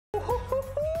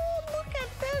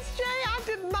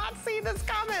this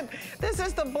coming. This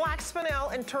is the black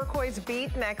spinel and turquoise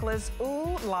bead necklace.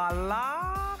 Ooh la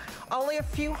la. Only a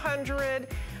few hundred.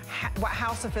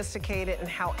 How sophisticated and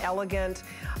how elegant.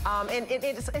 And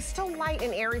it's still light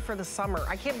and airy for the summer.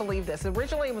 I can't believe this.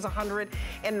 Originally it was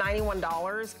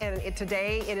 $191 and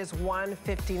today it is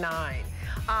 $159.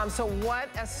 So what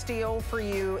a steal for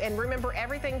you. And remember,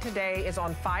 everything today is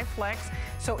on 5 flex.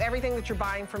 So everything that you're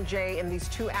buying from Jay in these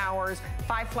 2 hours,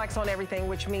 5 flex on everything,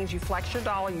 which means you flex your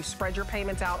dollar, you spread your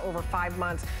payments out over 5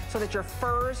 months so that your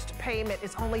first payment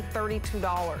is only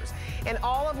 $32. And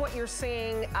all of what you're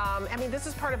seeing, I mean, this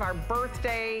is part of our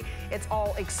birthday. It's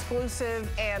all exclusive,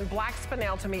 and black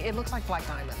spinel, to me, it looks like black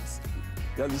diamonds.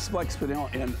 Yeah, this is black spinel,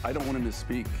 and I don't want to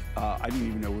misspeak. I didn't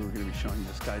even know we were going to be showing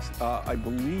this, guys. I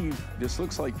believe this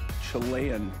looks like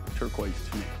Chilean turquoise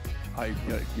to me.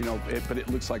 But it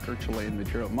looks like our Chilean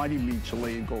material. It might even be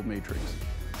Chilean gold matrix.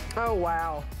 Oh,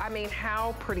 wow. I mean,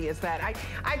 how pretty is that?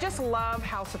 I just love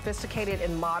how sophisticated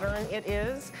and modern it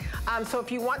is. So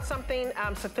if you want something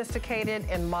sophisticated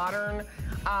and modern,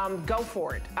 go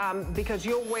for it. Because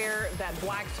you'll wear that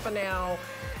black spinel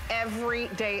every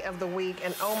day of the week.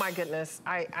 And oh my goodness,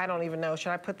 I don't even know.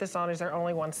 Should I put this on? Is there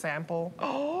only one sample?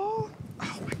 Oh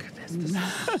my goodness, this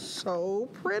is so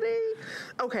pretty.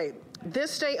 Okay,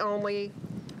 this day only.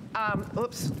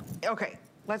 Oops, okay.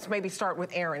 Let's maybe start with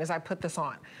Aaron as I put this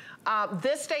on.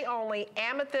 This day only,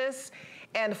 amethyst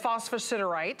and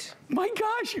phosphosiderite. My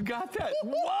gosh, you got that.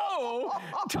 Whoa!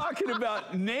 Talking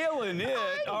about nailing it.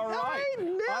 All right.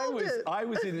 I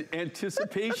was in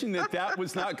anticipation that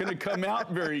was not going to come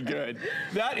out very good.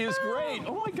 That is great.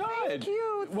 Oh my God. Thank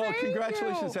you. Well,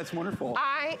 congratulations. That's wonderful.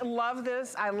 I love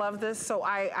this. I love this. So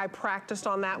I practiced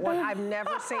on that one. I've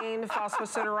never seen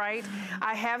phosphosiderite.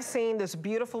 I have seen this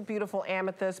beautiful, beautiful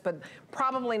amethyst, but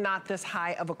probably not this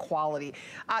high of a quality.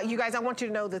 You guys, I want you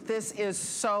to know that this is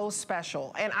so special.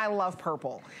 And I love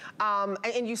purple.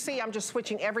 And you see, I'm just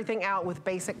switching everything out with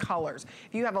basic colors.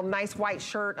 If you have a nice white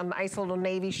shirt, a nice little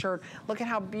navy shirt, look at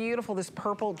how beautiful this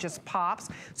purple just pops.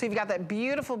 So you've got that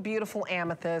beautiful, beautiful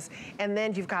amethyst, and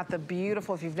then you've got the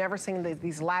beautiful, if you've never seen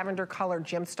these lavender colored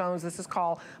gemstones, this is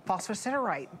called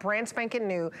phosphosiderite, brand spanking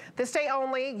new. This day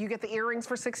only, you get the earrings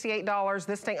for $68.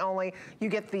 This day only, you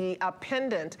get the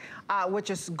pendant,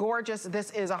 which is gorgeous. This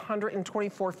is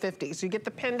 $124.50. So you get the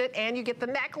pendant and you get the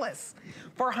necklace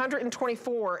for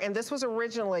 $124, and this was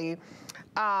originally,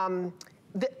 I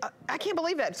can't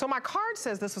believe that. So my card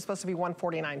says this was supposed to be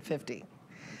 $149.50.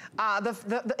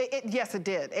 Yes, it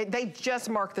did. They just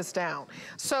marked this down.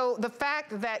 So the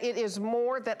fact that it is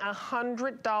more than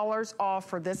 $100 off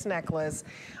for this necklace,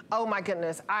 oh my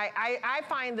goodness. I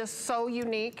find this so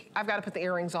unique. I've got to put the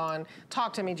earrings on.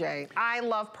 Talk to me, Jay. I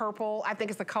love purple. I think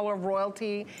it's the color of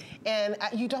royalty, and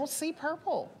you don't see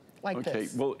purple like this. Okay,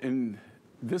 well,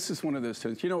 this is one of those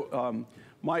things. You know,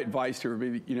 my advice to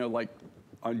everybody, like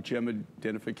on gem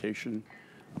identification,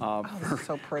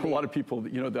 so pretty. A lot of people,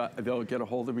 they'll get a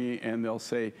hold of me and they'll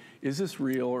say, is this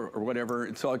real or whatever?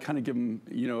 And so I kind of give them,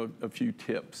 a few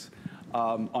tips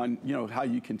on, how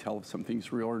you can tell if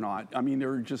something's real or not. I mean,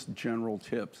 they're just general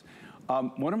tips.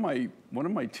 One of my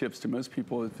tips to most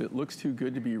people, if it looks too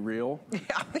good to be real,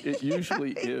 it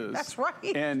usually is. That's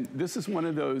right. And this is one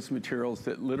of those materials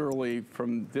that literally,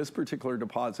 from this particular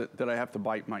deposit, that I have to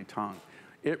bite my tongue.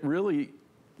 It really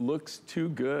looks too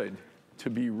good to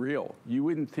be real. You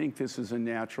wouldn't think this is a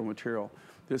natural material.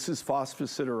 This is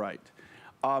phosphosiderite.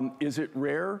 Is it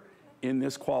rare? In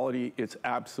this quality, it's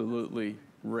absolutely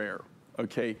rare,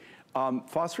 okay?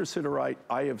 Phosphosiderite,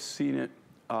 I have seen it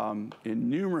in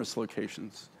numerous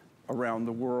locations around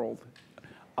the world.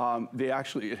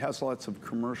 It has lots of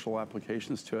commercial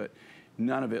applications to it.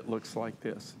 None of it looks like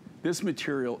this. This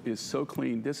material is so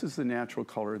clean. This is the natural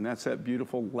color, and that's that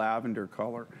beautiful lavender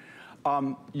color.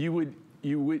 Mother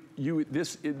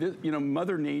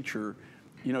Nature,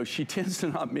 she tends to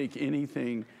not make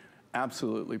anything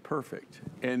absolutely perfect.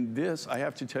 And this, I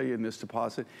have to tell you, in this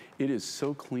deposit, it is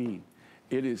so clean.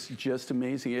 It is just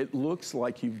amazing. It looks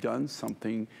like you've done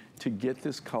something to get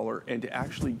this color and to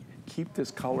actually keep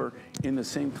this color in the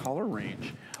same color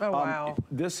range. Oh, wow.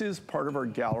 This is part of our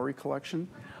gallery collection.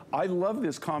 I love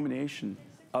this combination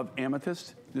of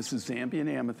amethyst. This is Zambian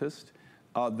amethyst,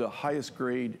 the highest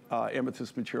grade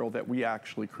amethyst material that we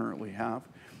actually currently have.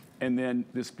 And then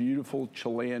this beautiful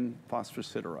Chilean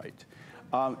phosphosiderite.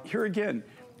 Here again,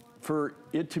 for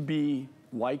it to be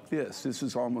like this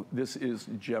is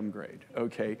gem grade,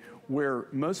 okay? Where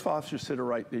most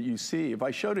phosphosiderite that you see, if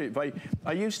I showed it,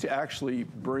 I used to actually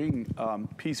bring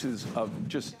pieces of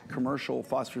just commercial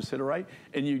phosphosiderite,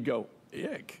 and you'd go,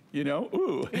 ick,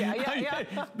 ooh. Yeah.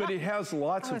 But it has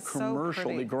lots of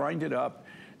commercial, they grind it up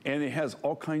and it has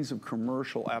all kinds of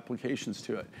commercial applications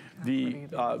to it. The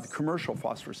commercial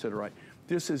phosphorus siderite.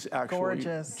 This is actually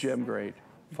gem grade.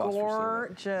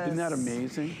 Gorgeous. Isn't that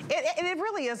amazing? It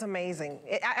really is amazing.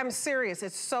 I'm serious,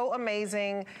 it's so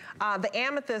amazing. The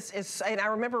amethyst is, and I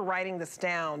remember writing this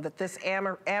down, that this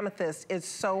amethyst is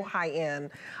so high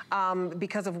end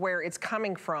because of where it's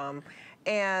coming from.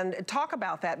 And talk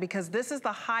about that, because this is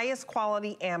the highest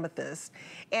quality amethyst.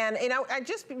 And you know,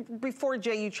 before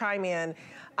Jay, you chime in,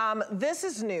 this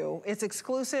is new, it's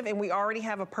exclusive, and we already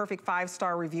have a perfect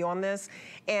 5-star review on this.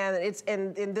 And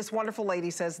and this wonderful lady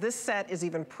says, this set is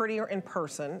even prettier in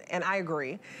person, and I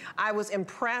agree. I was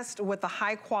impressed with the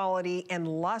high quality and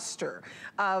luster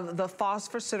of the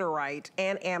phosphorus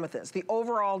and amethyst. The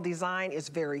overall design is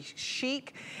very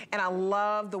chic, and I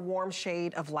love the warm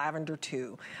shade of lavender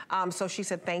too. So she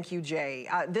said, thank you, Jay.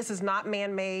 This is not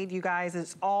man-made, you guys.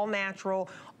 It's all natural,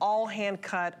 all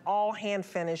hand-cut, all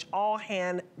hand-finished, all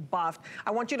hand-buffed.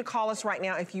 I want you to call us right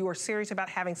now if you are serious about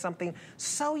having something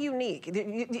so unique.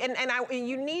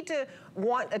 You need to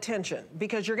want attention,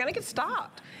 because you're gonna get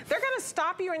stopped. They're gonna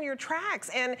stop you in your tracks,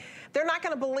 and they're not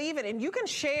gonna believe it. And you can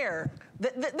share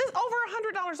this over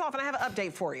 $100 off, and I have an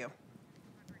update for you.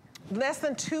 Less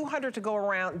than 200 to go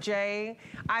around. Jay,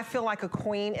 I feel like a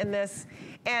queen in this.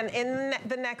 And in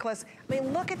the necklace, I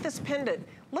mean, look at this pendant.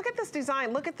 Look at this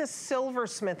design. Look at this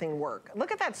silversmithing work.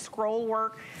 Look at that scroll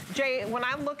work. Jay, when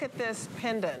I look at this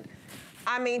pendant,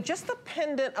 I mean, just the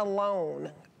pendant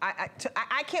alone,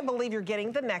 I can't believe you're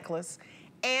getting the necklace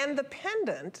and the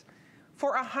pendant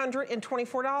for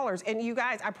 $124. And you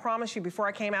guys, I promise you, before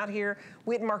I came out here,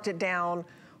 we had marked it down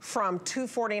from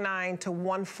 $249 to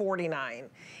 $149.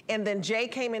 And then Jay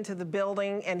came into the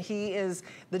building, and he is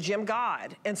the gem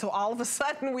god. And so all of a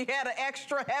sudden we had an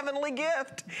extra heavenly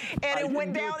gift, and it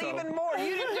went down even more.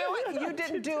 You didn't do it? You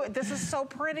didn't do it. This is so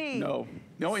pretty. No,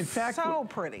 no, in fact, so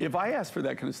pretty. If I ask for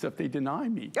that kind of stuff, they deny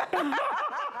me.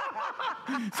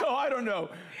 So I don't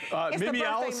know. Maybe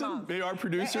Allison, maybe our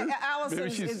producer. Allison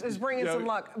is bringing some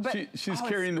luck. But she's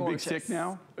carrying the big stick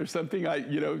now or something.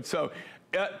 So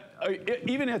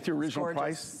even at the original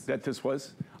price that this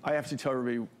was, I have to tell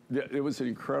everybody that it was an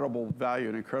incredible value,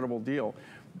 an incredible deal.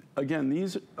 Again,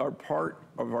 these are part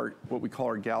of our, what we call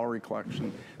our gallery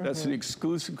collection. That's an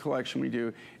exclusive collection we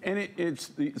do. And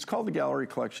it's called the gallery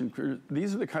collection.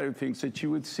 These are the kind of things that you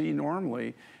would see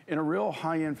normally in a real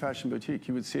high-end fashion boutique.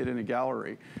 You would see it in a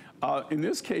gallery. In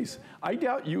this case, I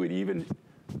doubt you would even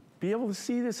be able to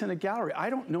see this in a gallery. I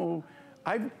don't know.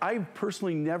 I've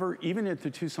personally never, even at the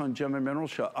Tucson Gem and Mineral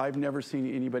Show, I've never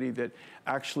seen anybody that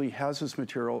actually has this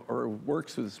material or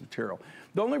works with this material.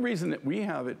 The only reason that we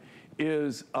have it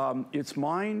is it's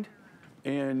mined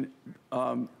in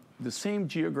the same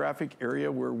geographic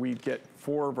area where we get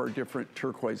 4 of our different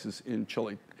turquoises in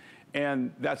Chile.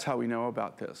 And that's how we know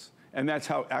about this. And that's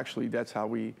how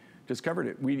we discovered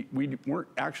it. We weren't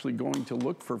actually going to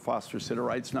look for phosphorus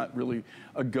siderite. It's not really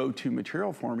a go-to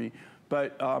material for me.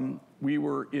 But we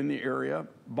were in the area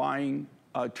buying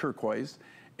turquoise,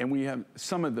 and we have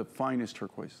some of the finest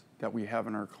turquoise that we have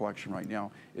in our collection right now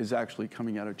is actually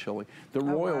coming out of Chile. The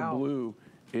royal blue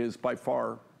is by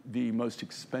far the most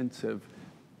expensive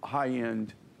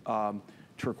high-end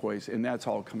turquoise, and that's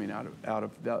all coming out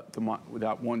of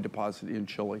that one deposit in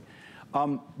Chile.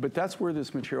 But that's where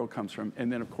this material comes from.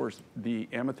 And then, of course, the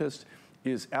amethyst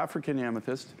is African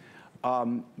amethyst,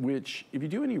 which, if you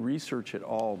do any research at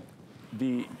all,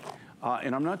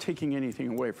 and I'm not taking anything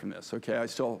away from this, okay? I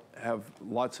still have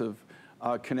lots of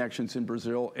connections in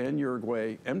Brazil and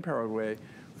Uruguay and Paraguay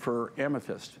for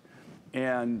amethyst.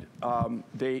 And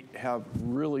they have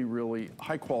really, really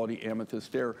high quality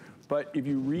amethyst there. But if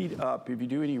you read up, if you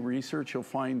do any research, you'll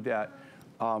find that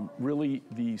really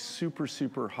the super,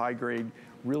 super high grade,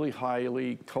 really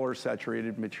highly color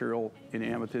saturated material in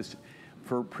amethyst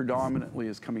predominantly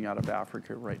is coming out of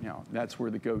Africa right now. That's where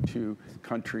the go-to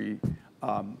country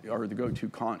or the go-to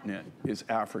continent is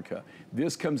Africa.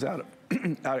 This comes out of,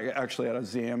 actually out of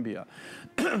Zambia.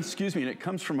 Excuse me, and it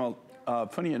comes from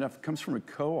funny enough, it comes from a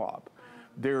co-op.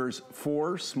 There's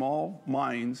 4 small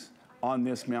mines on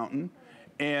this mountain,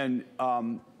 and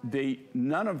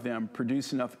none of them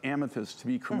produce enough amethyst to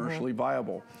be commercially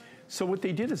viable. So what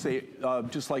they did is they,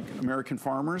 just like American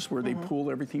farmers, where they pool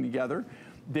everything together,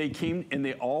 they came and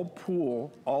they all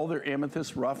pool all their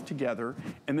amethyst rough together,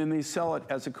 and then they sell it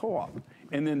as a co-op.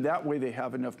 And then that way they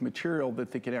have enough material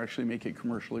that they can actually make it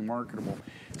commercially marketable.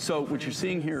 So what you're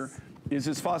seeing here is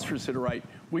this phosphorus siderite,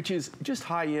 which is just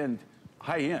high-end.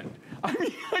 I mean,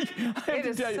 I have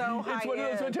to tell you, it's one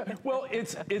of those. Well,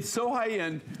 it's so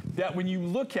high-end that when you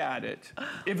look at it,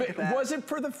 if it wasn't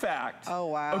for the fact, oh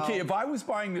wow, okay, if I was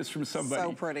buying this from somebody,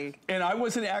 so pretty, and I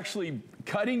wasn't actually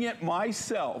cutting it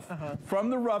myself from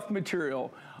the rough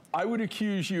material, I would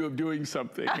accuse you of doing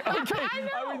something. Okay,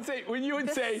 I would say, when you would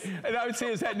say, and I would say,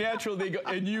 is that natural? They go,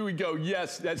 and you would go,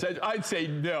 yes, that's natural. I'd say,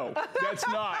 no, that's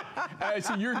not. And I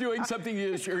say, you're doing something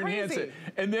to enhance it.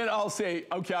 And then I'll say,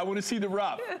 okay, I want to see the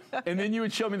rough. And then you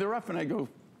would show me the rough, and I go,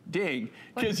 dang,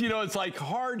 because you know it's like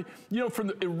hard, you know, from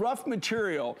the rough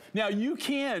material. Now you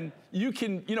can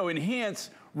enhance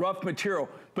rough material,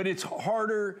 but it's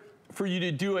harder for you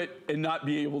to do it and not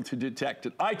be able to detect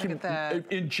it. I can,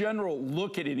 in general,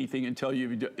 look at anything and tell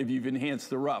you if you've enhanced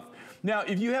the rough. Now,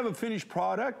 if you have a finished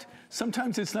product,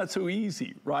 sometimes it's not so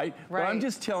easy, right? But I'm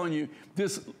just telling you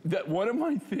that one of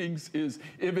my things is,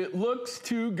 if it looks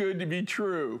too good to be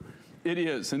true, it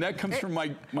is, and that comes from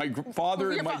my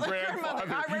father and my grandfather.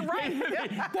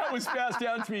 That was passed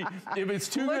down to me. If it's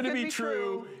too good to be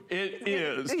true, it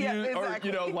is. Yeah, exactly.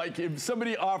 Or, you know, like if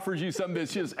somebody offers you something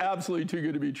that's just absolutely too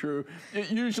good to be true, it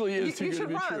usually is too good to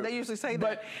be true. They usually say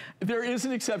that. But there is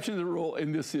an exception to the rule,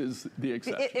 and this is the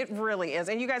exception. It really is.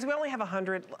 And you guys, we only have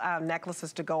 100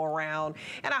 necklaces to go around,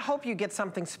 and I hope you get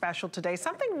something special today,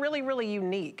 something really, really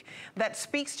unique that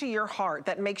speaks to your heart,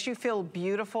 that makes you feel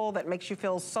beautiful, that makes you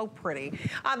feel so pretty.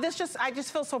 I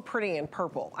just feel so pretty in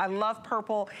purple. I love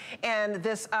purple, and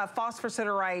this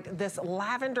phosphorite, this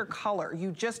lavender color,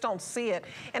 you just don't see it,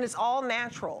 and it's all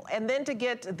natural. And then to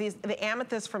get the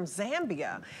amethyst from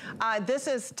Zambia, this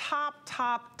is top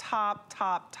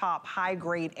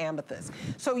high-grade amethyst.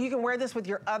 So you can wear this with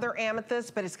your other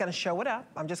amethyst, but it's gonna show it up,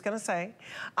 I'm just gonna say.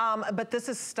 But this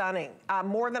is stunning.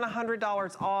 More than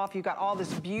 $100 off. You've got all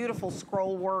this beautiful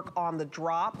scroll work on the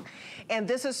drop, and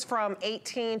this is from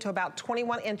 18 to about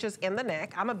 21 inches in the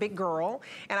neck. I'm a big girl,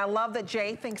 and I love that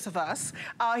Jay thinks of us.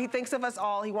 He thinks of us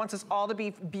all. He wants us all to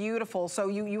be beautiful. So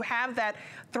you have that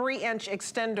 3-inch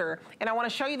extender, and I want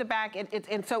to show you the back.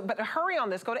 But hurry on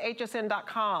this. Go to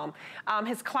hsn.com.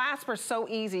 His clasp are so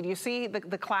easy. Do you see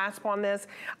the clasp on this?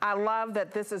 I love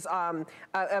that this is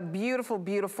a beautiful,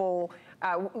 beautiful.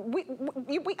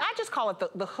 I just call it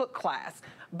the hook clasp,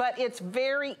 but it's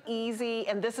very easy,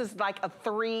 and this is like a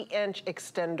 3-inch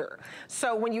extender.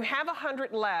 So when you have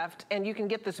 100 left and you can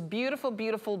get this beautiful,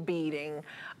 beautiful beading,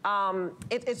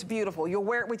 it's beautiful. You'll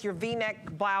wear it with your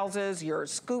V-neck blouses, your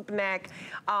scoop neck,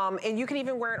 and you can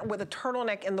even wear it with a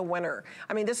turtleneck in the winter.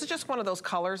 I mean, this is just one of those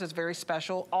colors that's very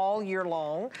special all year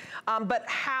long, but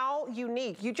how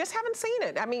unique. You just haven't seen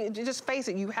it. I mean, just face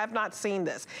it, you have not seen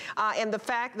this. And the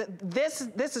fact that this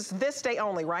is this day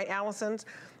only, right, Allison's?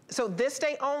 So this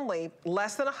day only,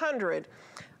 less than 100.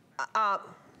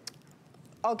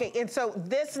 Okay, and so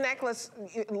this necklace,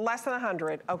 less than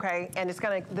 100, okay, and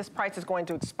this price is going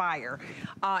to expire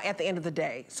at the end of the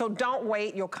day. So don't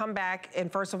wait, you'll come back,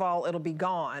 and first of all, it'll be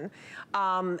gone.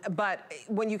 But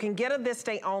when you can get a this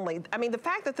day only, I mean, the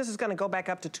fact that this is gonna go back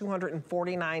up to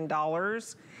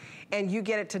 $249, and you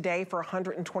get it today for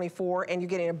 $124, and you're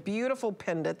getting a beautiful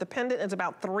pendant. The pendant is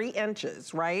about 3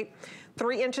 inches, right?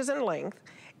 3 inches in length,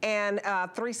 and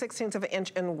 3/16 of an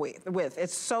inch in width.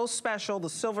 It's so special, the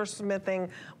silversmithing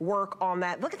work on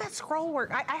that. Look at that scroll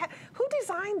work. Who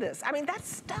designed this? I mean,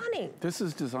 that's stunning. This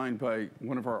is designed by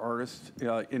one of our artists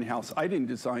in-house. I didn't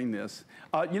design this.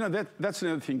 You know, that's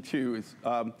another thing too, is,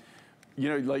 you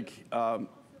know, like,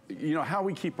 you know, how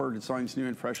we keep our designs new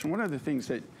and fresh. And one of the things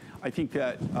that I think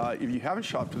that if you haven't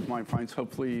shopped with Mine Finds,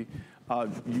 hopefully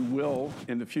you will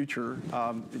in the future,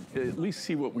 at least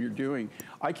see what we're doing.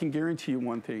 I can guarantee you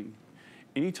one thing.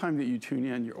 Anytime that you tune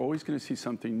in, you're always going to see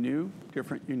something new,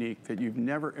 different, unique that you've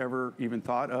never, ever even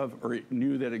thought of or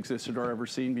knew that existed or ever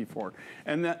seen before.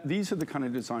 And these are the kind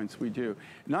of designs we do,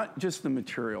 not just the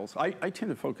materials. I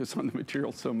tend to focus on the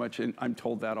materials so much, and I'm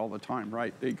told that all the time,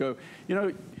 right? They go, you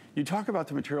know, you talk about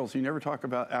the materials, you never talk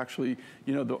about actually,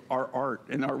 you know, our art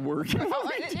and our work and what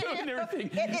we do and everything.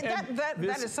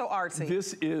 That is so artsy.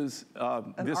 This is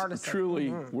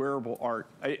truly wearable art.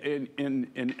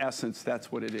 In essence, that's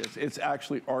what it is. It's actually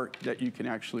art that you can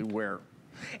actually wear.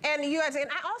 And you guys, and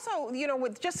I also, you know,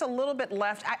 with just a little bit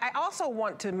left, I also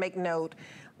want to make note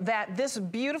that this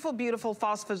beautiful, beautiful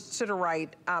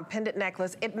phosphorite pendant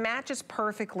necklace, it matches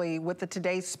perfectly with the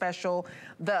today's special,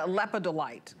 the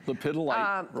lepidolite.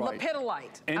 Lepidolite, right.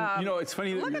 Lepidolite. And you know, it's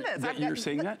funny that you're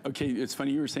saying that. Okay, it's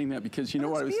funny you were saying that because you know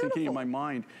what I was thinking in my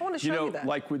mind. I want to show you that.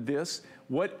 Like with this,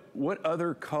 what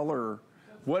other color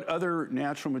What other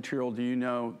natural material do you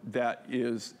know that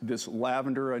is this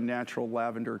lavender, a natural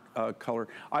lavender color?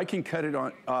 I can cut it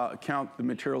on, count the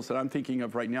materials that I'm thinking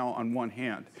of right now on one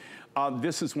hand.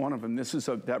 This is one of them. This is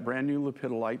that brand new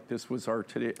lepidolite. This was our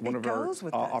one of our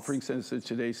offerings as a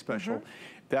today's special.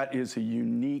 That is a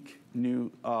unique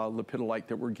new lepidolite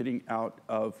that we're getting out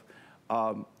of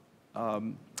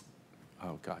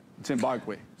oh God,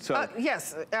 Zimbabwe. So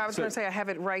yes, I was going to say I have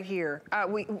it right here.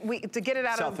 To get it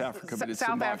out South of Africa, but it's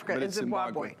South Africa and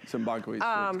Zimbabwe. Zimbabwe is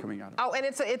where it's coming out of. Oh, and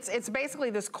it's basically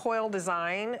this coil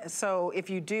design. So if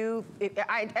you do,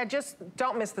 I just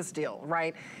don't miss this deal,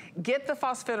 right? Get the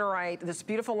phosphoderite, this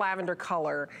beautiful lavender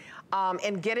color,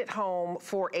 and get it home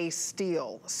for a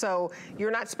steal. So you're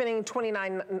not spending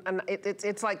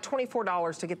it's like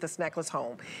 $24 to get this necklace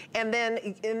home. And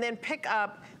then pick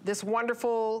up this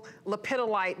wonderful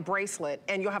lepidolite bracelet,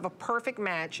 and you'll have a perfect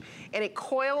match, and it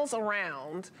coils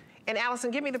around. And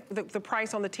Allison, give me the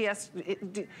price on the TS.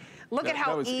 Look at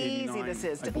how easy this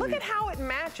is. Look at how it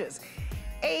matches.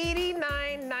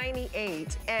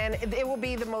 $89.98, and it will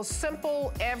be the most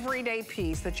simple everyday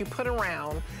piece that you put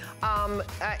around, and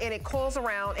it coils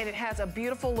around, and it has a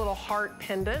beautiful little heart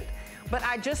pendant. But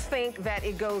I just think that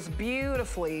it goes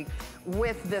beautifully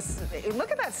with this. Look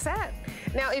at that set.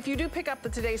 Now, if you do pick up the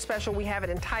Today Special, we have it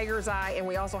in Tiger's Eye, and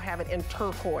we also have it in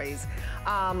turquoise.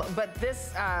 But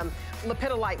this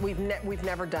lepidolite we've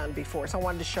never done before, so I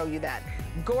wanted to show you that.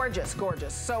 Gorgeous,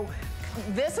 gorgeous. So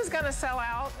this is gonna sell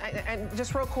out, and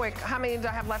just real quick, how many do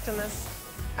I have left in this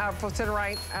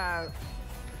phosphoderite?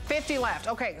 50 left,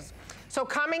 okay. So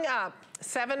coming up,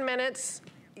 7 minutes,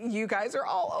 you guys are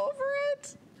all over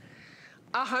it.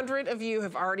 100 of you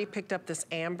have already picked up this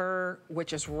amber,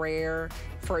 which is rare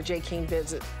for a J. King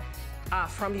visit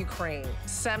from Ukraine.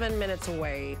 7 minutes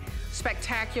away.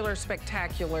 Spectacular,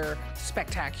 spectacular,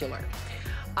 spectacular.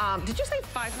 Did you say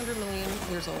 500 million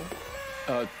years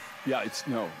old? Yeah, it's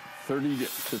no. 30 to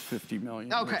 50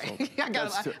 million. Okay, I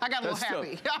got a little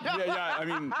happy. Yeah, I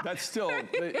mean, that's still,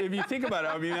 if you think about it,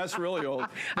 I mean, that's really old.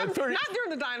 Not during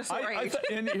the dinosaur age.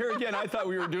 And here again, I thought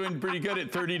we were doing pretty good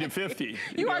at 30 to 50.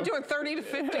 You are doing 30 to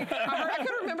 50. I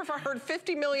couldn't remember if I heard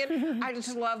 50 million. I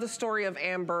just love the story of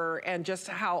amber and just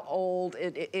how old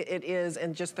it is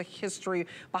and just the history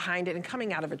behind it and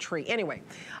coming out of a tree. Anyway,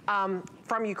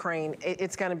 from Ukraine,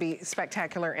 it's gonna be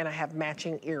spectacular, and I have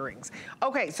matching earrings.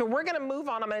 Okay, so we're gonna move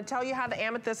on. I'm gonna tell you how the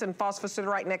amethyst and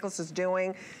phosphosiderite necklace is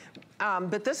doing.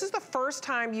 But this is the first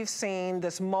time you've seen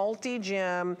this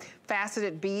multi-gem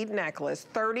faceted bead necklace,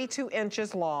 32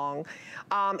 inches long.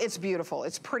 It's beautiful,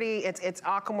 it's pretty, it's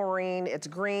aquamarine, it's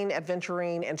green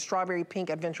aventurine, and strawberry pink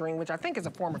aventurine, which I think is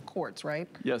a form of quartz, right?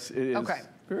 Yes, it is. Okay.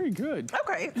 Very good.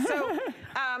 Okay, so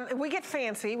we get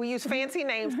fancy. We use fancy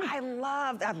names. I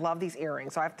love these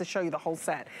earrings, so I have to show you the whole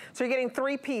set. So you're getting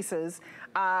 3 pieces,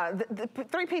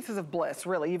 3 pieces of bliss,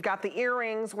 really. You've got the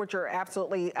earrings, which are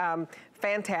absolutely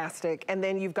fantastic, and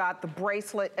then you've got the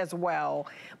bracelet as well.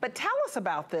 But tell us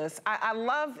about this. I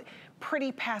love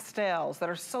pretty pastels that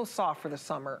are so soft for the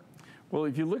summer. Well,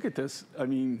 if you look at this, I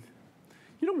mean,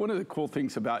 you know, one of the cool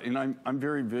things about, and I'm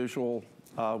very visual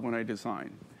when I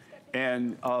design.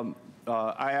 And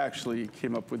I actually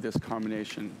came up with this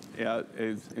combination,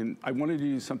 and I wanted to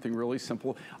do something really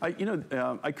simple. I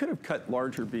could have cut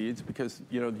larger beads because,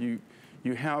 you know,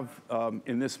 you have,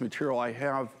 in this material, I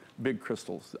have big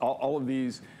crystals. All of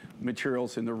these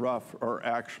materials in the rough are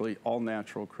actually all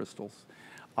natural crystals.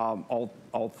 All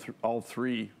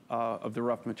 3 of the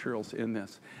rough materials in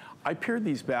this. I pared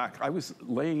these back. I was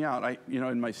laying out,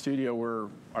 in my studio where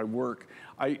I work,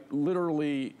 I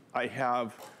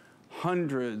have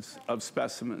hundreds of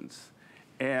specimens,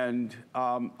 and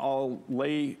I'll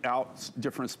lay out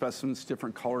different specimens,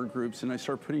 different color groups, and I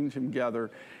start putting them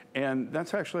together. And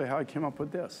that's actually how I came up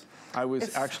with this. I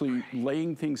was actually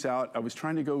laying things out. I was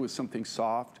trying to go with something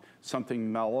soft, something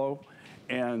mellow,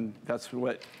 and that's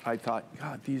what I thought,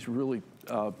 God, these really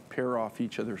pair off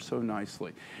each other so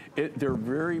nicely. They're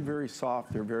very, very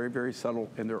soft, they're very, very subtle,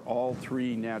 and they're all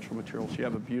 3 natural materials. You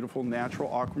have a beautiful natural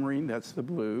aquamarine, that's the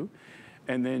blue.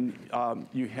 And then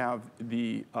you have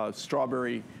the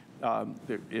strawberry,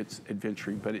 it's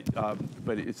aventurine,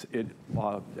 but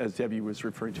as Debbie was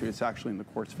referring to, it's actually in the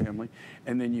quartz family.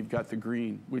 And then you've got the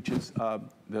green, which is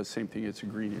the same thing, it's a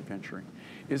green aventurine.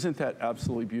 Isn't that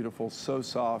absolutely beautiful? So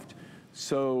soft,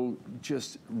 so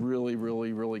just really,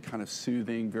 really, really kind of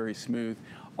soothing, very smooth.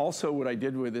 Also, what I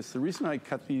did with this, the reason I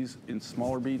cut these in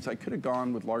smaller beads, I could have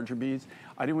gone with larger beads.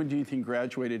 I didn't want to do anything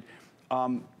graduated.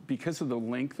 Because of the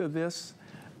length of this,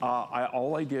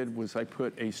 all I did was I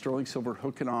put a sterling silver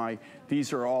hook and eye.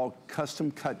 These are all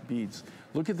custom cut beads.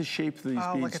 Look at the shape of these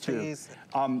beads look at too. these.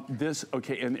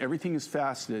 Okay, and everything is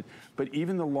faceted, but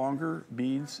even the longer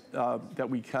beads that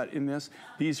we cut in this,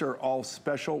 these are all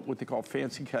special, what they call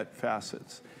fancy cut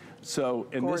facets. So,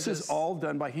 and Gorgeous. This is all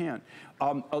done by hand.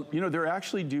 You know, they're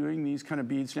actually doing these kind of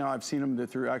beads now. I've seen them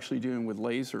that they're actually doing with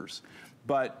lasers,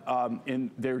 but, and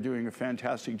they're doing a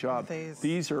fantastic job.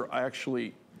 These are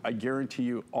actually, I guarantee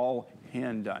you, all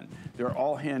hand done. They're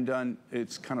all hand done.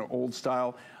 It's kind of old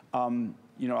style. You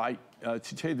know,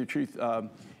 to tell you the truth,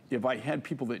 if I had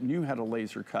people that knew how to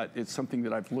laser cut, it's something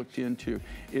that I've looked into.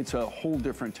 It's a whole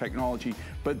different technology,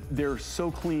 but they're so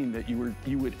clean that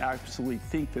you would absolutely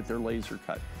think that they're laser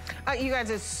cut. You guys,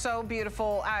 it's so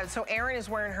beautiful. So Erin is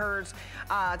wearing hers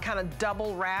kind of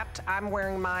double wrapped. I'm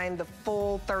wearing mine the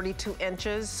full 32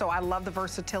 inches. So I love the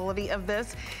versatility of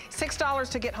this. $6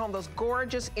 to get home those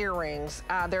gorgeous earrings.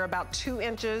 They're about 2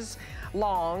 inches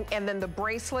long. And then the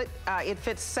bracelet, it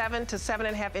fits 7 to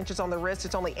 7.5 inches on the wrist.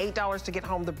 It's only $8 to get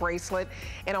home the bracelet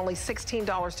and only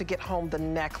 $16 to get home the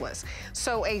necklace.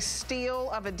 So a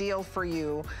steal of a deal for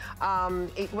you.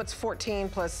 What's 14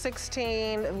 plus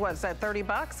 16? What's that, 30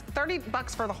 bucks? 30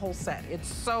 bucks for the whole set. It's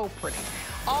so pretty.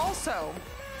 Also,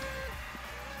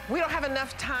 we don't have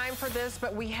enough time for this,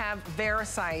 but we have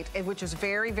Verisite, which is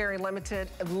very, very limited.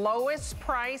 Lowest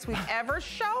price we've ever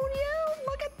shown you.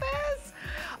 Look at this.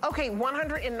 Okay,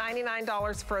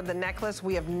 $199 for the necklace.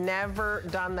 We have never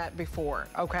done that before,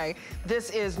 okay? This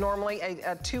is normally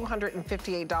a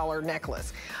 $258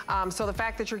 necklace. So the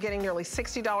fact that you're getting nearly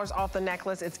 $60 off the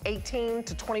necklace, it's 18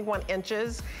 to 21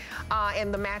 inches.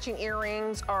 And the matching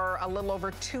earrings are a little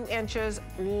over 2 inches.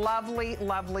 Lovely,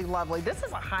 lovely, lovely. This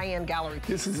is a high-end gallery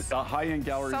piece. This is a high-end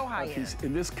gallery piece.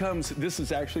 And this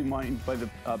is actually mined by the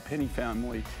Penny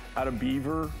family out of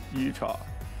Beaver, Utah.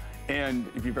 And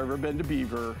if you've ever been to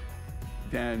Beaver,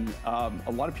 then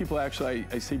a lot of people actually,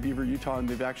 I say Beaver, Utah, and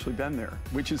they've actually been there,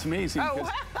 which is amazing. Oh.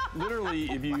 Because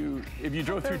literally, if you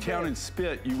drove through town and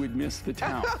spit, you would miss the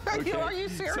town. Okay? Are you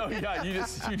serious? So yeah,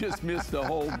 you just missed the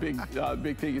whole big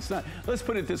thing. It's not. Let's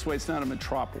put it this way: it's not a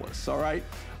metropolis. All right.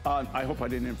 I hope I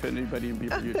didn't offend anybody in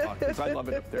Beaver, Utah, because I love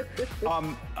it up there.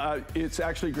 It's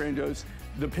actually grandiose.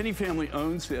 The Penny family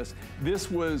owns this.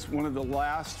 This was one of the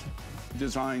last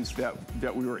designs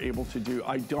that we were able to do.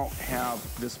 I don't have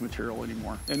this material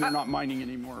anymore, and they're not mining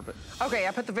anymore. But okay,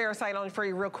 I put the Verisite on for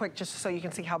you real quick just so you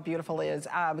can see how beautiful it is,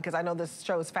 because I know this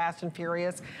show is Fast and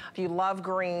Furious. If you love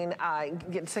green,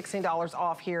 get $16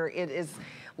 off here. It is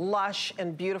lush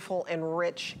and beautiful and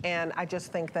rich, and I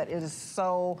just think that it is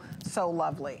so, so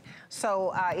lovely.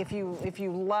 So if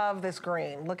you love this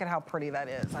green, look at how pretty that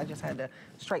is. I just had to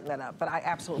straighten that up, but I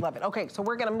absolutely love it. Okay, so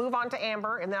we're gonna move on to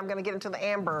amber, and then I'm gonna get into the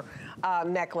amber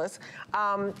necklace,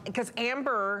 because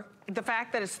amber, the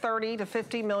fact that it's 30 to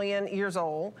 50 million years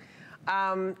old,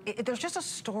 there's just a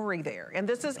story there. And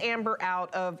this is amber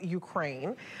out of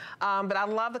Ukraine. But I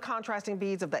love the contrasting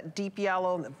beads of that deep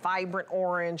yellow and the vibrant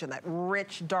orange and that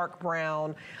rich dark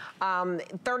brown.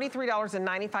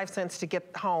 $33.95 to get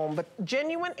home. But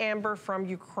genuine amber from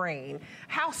Ukraine.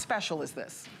 How special is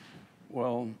this?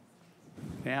 well,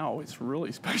 now it's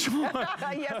really special.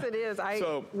 Yes, it is.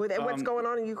 With what's going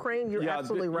on in Ukraine, you're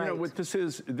absolutely right. You know what this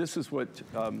is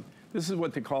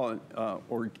what they call it,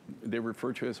 or they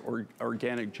refer to as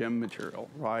organic gem material,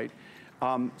 right?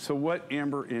 So what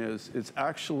amber is, it's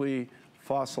actually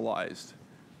fossilized,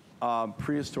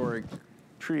 prehistoric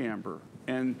tree amber.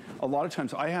 And a lot of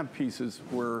times I have pieces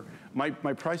where my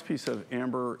prize piece of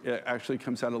amber actually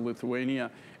comes out of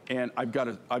Lithuania, and I've got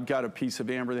a piece of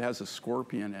amber that has a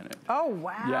scorpion in it. Oh,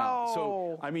 wow. Yeah,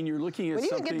 so, I mean, you're looking at when you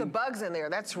something... can get the bugs in there,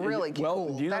 that's really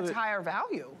cool. You know that's higher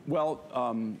value. Well,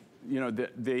 you know,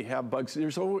 they have bugs.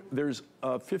 There's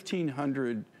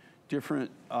 1,500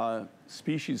 different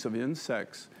species of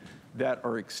insects that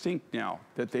are extinct now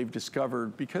that they've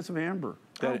discovered because of amber,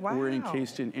 that were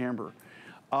encased in amber.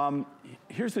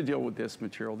 Here's the deal with this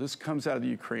material. This comes out of the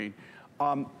Ukraine.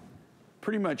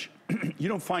 Pretty much, you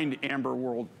don't find amber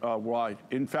worldwide.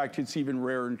 In fact, it's even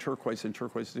rare in turquoise, and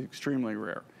turquoise is extremely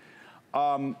rare.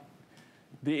 The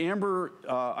amber,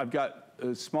 I've got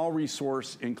a small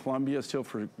resource in Colombia still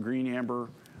for green amber.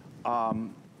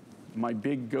 My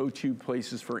big go-to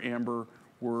places for amber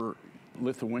were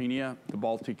Lithuania, the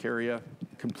Baltic area,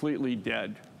 completely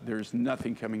dead. There's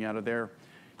nothing coming out of there.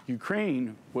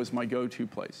 Ukraine was my go-to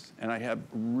place, and I have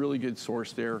really good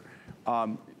source there,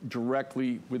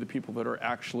 directly with the people that are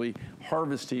actually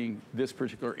harvesting this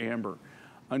particular amber.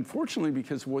 Unfortunately,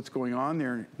 because of what's going on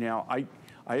there now, I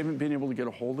haven't been able to get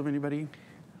a hold of anybody.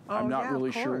 I'm not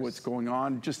really sure what's going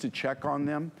on, just to check on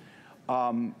them.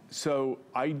 So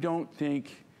I don't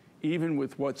think, even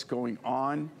with what's going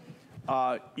on,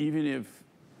 even if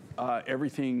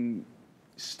everything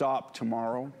stopped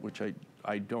tomorrow, which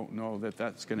I don't know that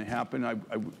that's going to happen.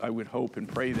 I would hope and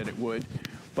pray that it would.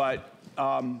 But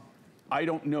I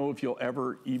don't know if you'll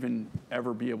ever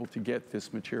be able to get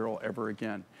this material ever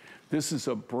again. This is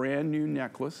a brand new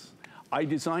necklace. I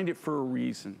designed it for a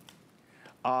reason.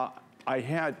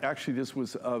 Actually, this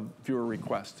was a viewer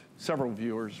request. Several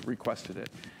viewers requested it.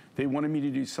 They wanted me to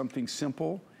do something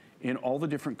simple in all the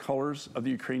different colors of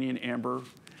the Ukrainian amber.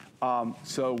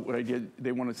 So what I did,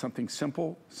 they wanted something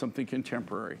simple, something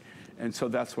contemporary. And so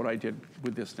that's what I did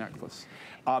with this necklace.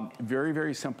 Very,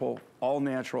 very simple, all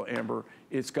natural amber.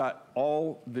 It's got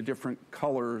all the different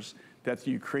colors that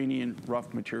the Ukrainian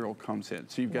rough material comes in.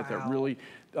 So you've got that really,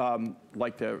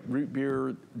 like the root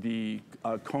beer, the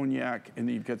cognac, and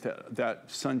then you've got that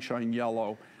sunshine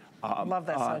yellow. Love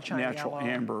that sunshine natural yellow.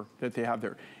 amber that they have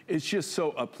there. It's just so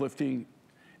uplifting,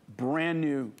 brand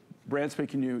new, brand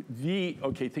spanking new.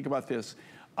 Okay, think about this.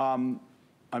 I've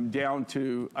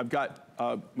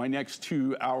got my next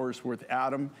 2 hours worth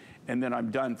Adam, and then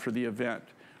I'm done for the event.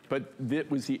 But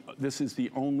this is the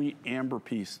only amber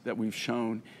piece that we've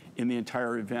shown in the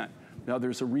entire event. Now,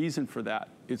 there's a reason for that.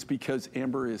 It's because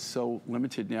amber is so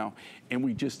limited now, and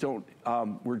we just don't,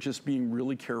 we're just being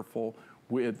really careful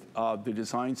with the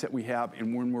designs that we have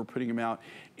and when we're putting them out.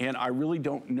 And I really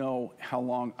don't know how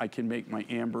long I can make my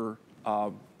amber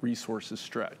resources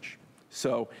stretch.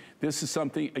 So this is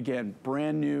something, again,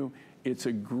 brand new. It's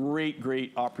a great,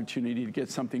 great opportunity to get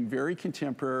something very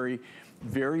contemporary,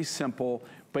 very simple,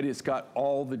 but it's got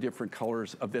all the different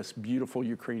colors of this beautiful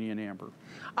Ukrainian amber.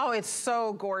 Oh, it's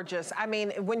so gorgeous. I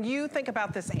mean, when you think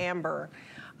about this amber,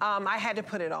 I had to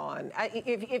put it on.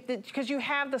 Because you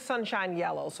have the sunshine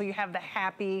yellow, so you have the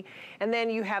happy, and then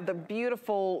you have the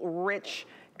beautiful, rich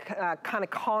kind of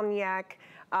cognac,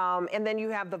 and then you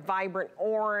have the vibrant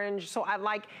orange. So I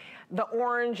like the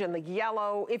orange and the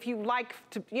yellow. If you like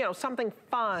to, something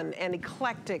fun and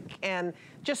eclectic and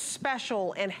just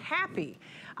special and happy.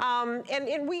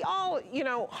 And we all,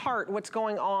 heart what's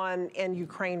going on in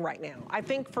Ukraine right now. I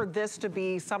think for this to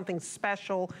be something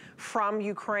special from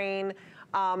Ukraine,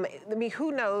 I mean,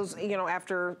 who knows,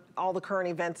 after all the current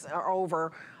events are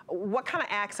over, what kind of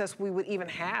access we would even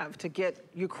have to get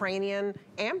Ukrainian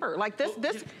amber. Like this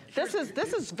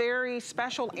is very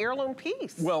special heirloom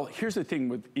piece. Well, here's the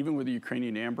thing even with the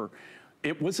Ukrainian amber,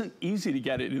 it wasn't easy to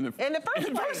get it in the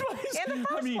first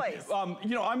place.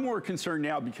 I'm more concerned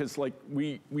now because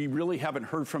we really haven't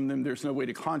heard from them. There's no way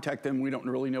to contact them. We don't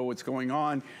really know what's going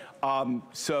on.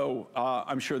 So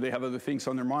I'm sure they have other things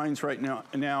on their minds right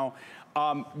now.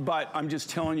 But I'm just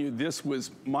telling you, this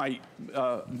was my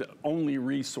the only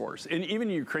resource. And even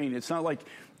in Ukraine, it's not like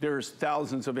there's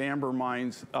thousands of amber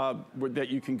mines that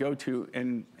you can go to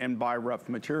and buy rough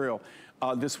material.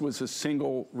 This was a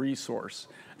single resource.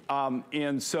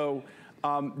 And so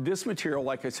this material,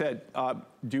 like I said,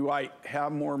 do I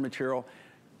have more material?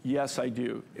 Yes, I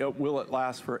do. Will it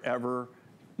last forever?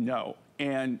 No.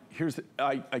 And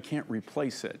I can't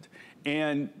replace it.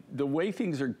 And the way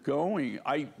things are going,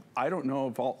 I don't know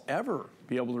if I'll ever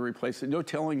be able to replace it. No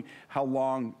telling how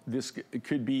long this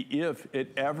could be if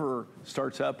it ever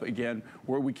starts up again,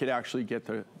 where we could actually get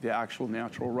the actual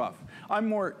natural rough. I'm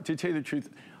more, to tell you the truth,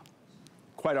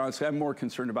 quite honestly, I'm more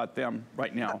concerned about them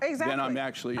right now than I'm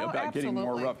actually about getting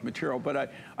more rough material.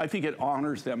 But I think it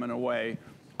honors them in a way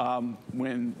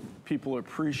when people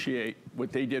appreciate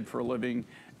what they did for a living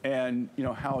and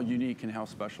how unique and how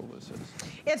special this is.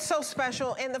 It's so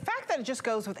special, and the fact that it just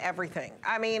goes with everything.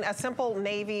 I mean, a simple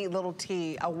navy little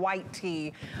tee, a white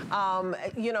tee,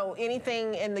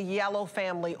 anything in the yellow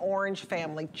family, orange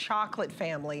family, chocolate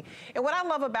family. And what I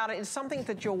love about it is something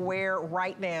that you'll wear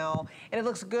right now, and it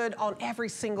looks good on every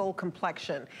single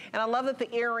complexion. And I love that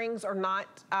the earrings are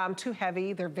not too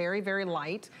heavy. They're very, very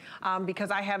light,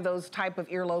 because I have those type of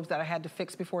earlobes that I had to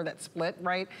fix before that split,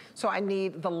 right? So I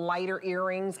need the lighter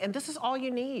earrings. And this is all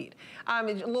you need. A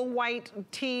little white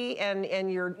tee and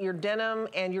your denim,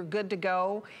 and you're good to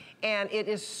go. And it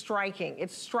is striking.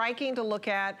 It's striking to look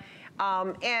at.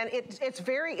 And it's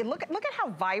very, look at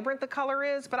how vibrant the color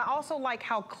is, but I also like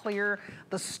how clear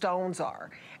the stones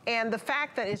are. And the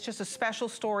fact that it's just a special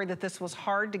story that this was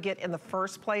hard to get in the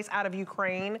first place out of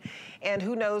Ukraine. And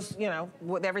who knows,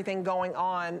 with everything going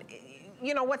on,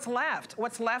 what's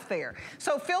left there.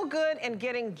 So feel good in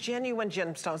getting genuine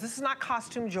gemstones. This is not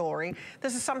costume jewelry.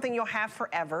 This is something you'll have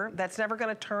forever. That's never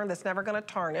gonna turn, that's never gonna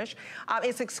tarnish.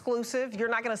 It's exclusive. You're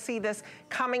not gonna see this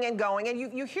coming and going. And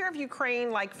you hear of Ukraine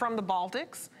like from the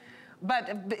Baltics,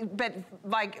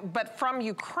 But from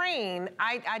Ukraine,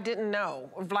 I didn't know,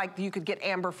 like, you could get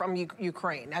amber from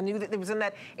Ukraine. I knew that it was in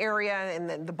that area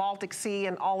and the Baltic Sea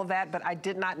and all of that, but I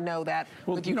did not know that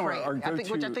with Ukraine,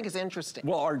 which I think is interesting.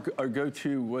 Well, our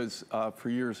go-to was for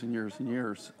years and years and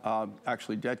years,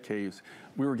 actually dead caves.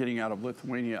 We were getting out of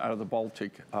Lithuania, out of the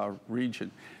Baltic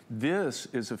region. This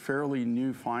is a fairly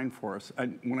new find for us.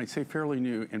 And when I say fairly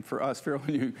new, and for us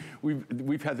fairly new,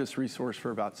 we've had this resource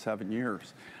for about 7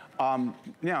 years.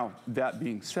 Now, that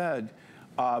being said,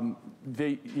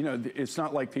 it's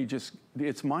not like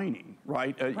it's mining,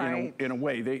 right? In a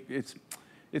way,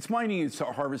 it's mining, it's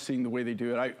harvesting the way they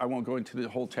do it. I won't go into the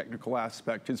whole technical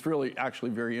aspect. It's really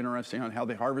actually very interesting on how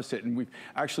they harvest it, and we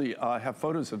actually have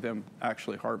photos of them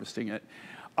actually harvesting it.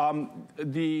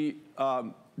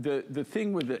 The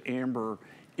thing with the amber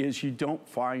is you don't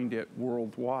find it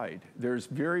worldwide. There's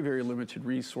very, very limited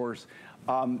resource.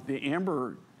 The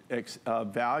amber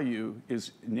value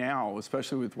is now,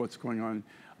 especially with what's going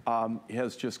on,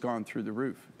 has just gone through the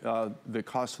roof. The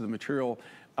cost of the material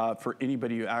for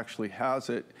anybody who actually has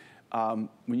it,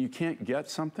 when you can't get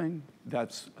something,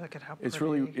 it's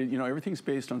really, everything's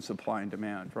based on supply and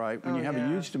demand, right? When you have a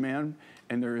huge demand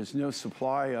and there is no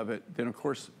supply of it, then of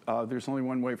course there's only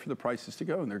one way for the prices to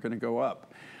go, and they're going to go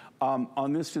up.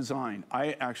 On this design,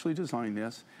 I actually designed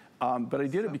this. But I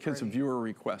did it because of viewer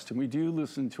requests, and we do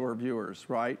listen to our viewers,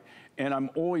 right? And I'm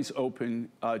always open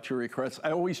to requests.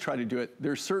 I always try to do it.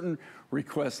 There's certain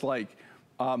requests, like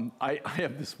I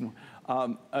have this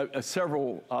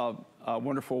several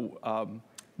wonderful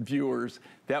viewers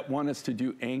that want us to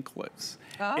do anklets.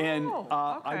 Oh, and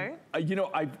okay.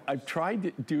 I've tried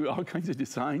to do all kinds of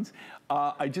designs.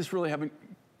 I just really haven't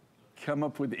come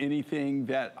up with anything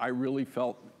that I really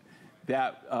felt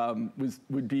that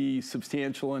would be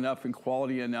substantial enough and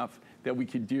quality enough that we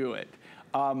could do it.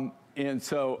 And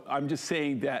so I'm just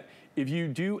saying that if you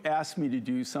do ask me to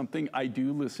do something, I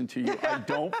do listen to you. I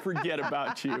don't forget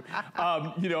about you.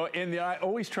 And I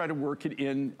always try to work it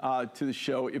in to the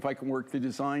show if I can work the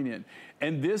design in.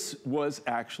 And this was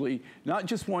actually not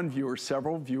just one viewer,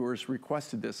 several viewers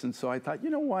requested this. And so I thought, you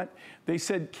know what? They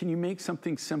said, can you make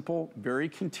something simple, very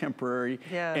contemporary,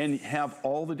 and have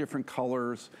all the different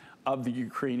colors of the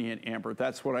Ukrainian amber?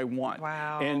 That's what I want.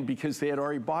 Wow. And because they had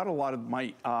already bought a lot of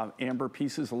my amber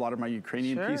pieces, a lot of my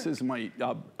Ukrainian pieces, my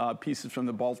pieces from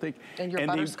the Baltic. And your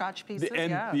butterscotch pieces,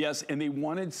 Yes, and they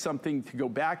wanted something to go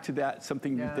back to that,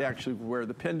 something that they actually wear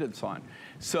the pendants on.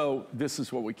 So this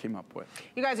is what we came up with.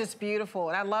 You guys, it's beautiful.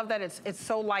 And I love that it's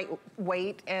so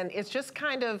lightweight, and it's just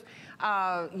kind of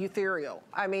ethereal.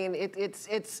 I mean,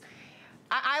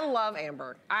 I love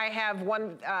amber. I have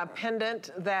one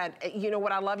pendant that, you know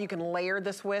what I love? You can layer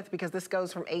this with, because this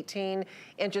goes from 18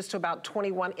 inches to about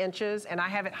 21 inches, and I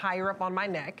have it higher up on my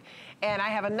neck. And I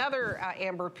have another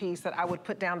amber piece that I would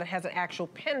put down that has an actual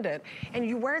pendant. And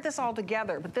you wear this all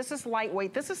together, but this is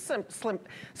lightweight. This is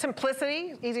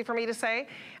simplicity, easy for me to say.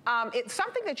 It's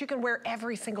something that you can wear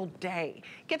every single day.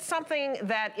 Get something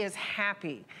that is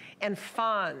happy and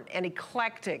fun and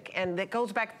eclectic, and that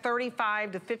goes back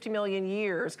 35 to 50 million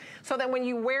years, so that when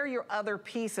you wear your other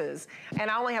pieces,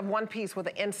 and I only have one piece with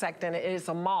an insect in it, it is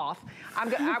a moth, I'm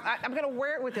gonna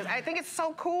wear it with this. I think it's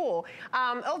so cool.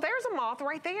 Oh, there's a moth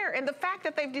right there. And the fact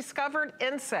that they've discovered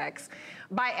insects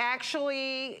by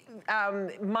actually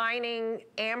mining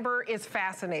amber is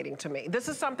fascinating to me. This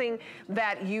is something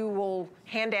that you will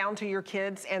hand down to your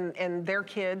kids and their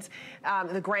kids,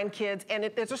 the grandkids, and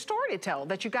there's a story to tell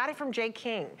that you got it from J.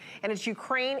 King, and it's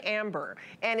Ukraine amber,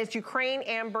 and it's Ukraine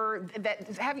amber that,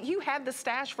 have you had the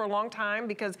stash for a long time?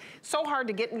 Because it's so hard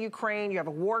to get in Ukraine, you have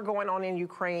a war going on in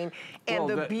Ukraine, and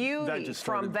the beauty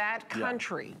from that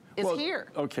country is here.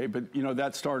 Okay, but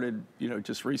that started,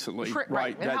 just recently,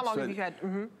 right? And how long have you had?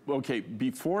 Okay,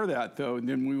 before that though,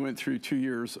 then we went through 2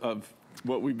 years of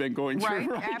what we've been going through,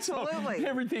 right? Absolutely. So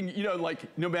everything, like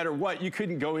no matter what, you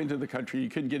couldn't go into the country, you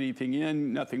couldn't get anything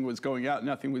in, nothing was going out,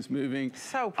 nothing was moving.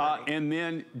 So pretty. And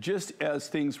then just as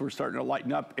things were starting to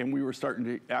lighten up and we were starting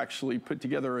to actually put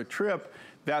together a trip,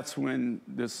 that's when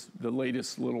the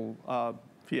latest little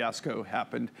fiasco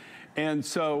happened. And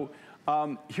so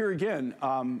here again,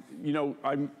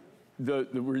 the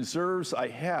reserves I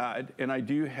had, and I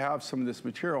do have some of this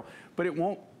material, but it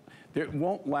won't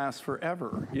last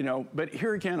forever, But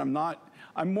here again,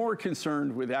 I'm more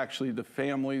concerned with actually the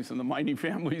families and the mining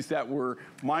families that were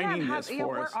mining this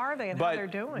for us. Where are they and how they're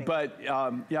doing? But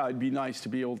it'd be nice to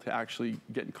be able to actually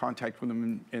get in contact with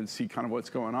them and see kind of what's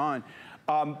going on.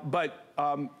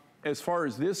 As far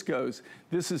as this goes,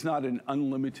 this is not an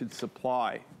unlimited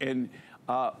supply. And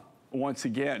once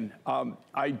again,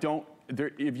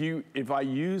 if I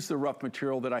use the rough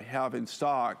material that I have in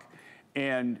stock,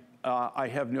 and I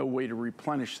have no way to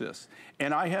replenish this.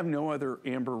 And I have no other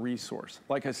amber resource.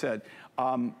 Like I said,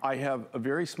 I have a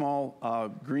very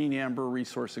small green amber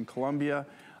resource in Colombia.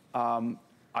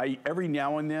 Every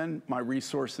now and then, my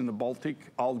resource in the Baltic,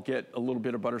 I'll get a little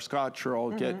bit of butterscotch, or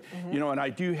I'll get, you know, and I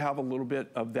do have a little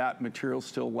bit of that material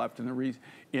still left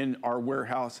in our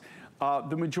warehouse.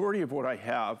 The majority of what I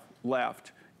have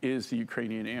left is the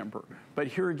Ukrainian amber. But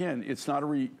here again, it's not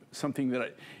something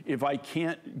that if I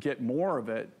can't get more of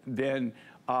it, then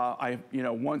you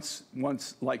know, once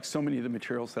like so many of the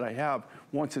materials that I have,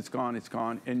 once it's gone,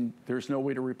 and there's no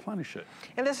way to replenish it.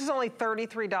 And this is only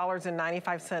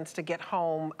 $33.95 to get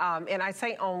home. And I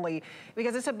say only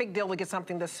because it's a big deal to get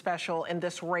something this special and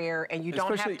this rare, and you don't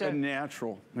have to. Especially a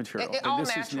natural material.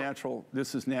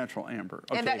 This is natural amber.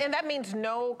 Okay. And that means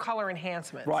no color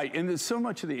enhancements. Right, and there's so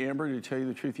much of the amber, to tell you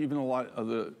the truth, even a lot of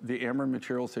the amber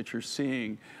materials that you're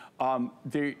seeing,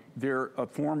 they're a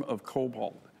form of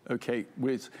cobalt. Okay,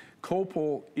 which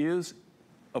copal is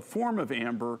a form of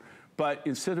amber, but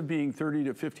instead of being 30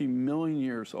 to 50 million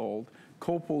years old,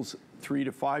 copal's 3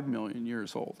 to 5 million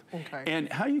years old. Okay.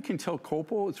 And how you can tell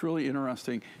copal, it's really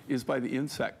interesting, is by the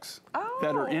insects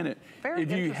that are in it.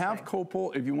 If you have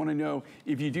copal, if you want to know,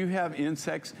 if you do have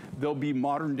insects, they'll be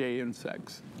modern day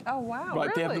insects. Oh, wow, right,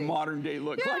 really? They have the modern day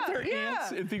look. Like they're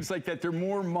ants and things like that. They're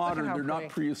more modern, they're not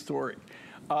prehistoric.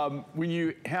 When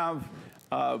you have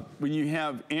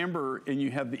amber and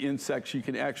you have the insects, you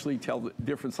can actually tell the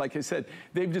difference. Like I said,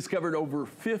 they've discovered over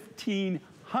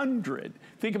 1,500,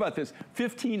 think about this,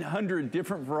 1,500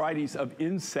 different varieties of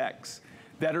insects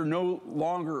that are no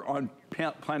longer on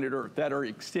planet Earth, that are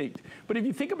extinct. But if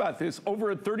you think about this,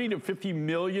 over a 30 to 50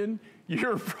 million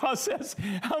year process,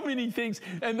 how many things,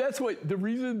 and that's what, the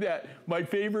reason that my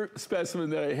favorite specimen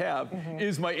that I have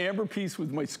is my amber piece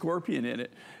with my scorpion in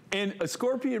it. And a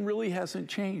scorpion really hasn't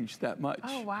changed that much.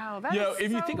 Oh, wow. That is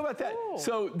if you think about that.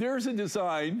 So there's a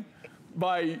design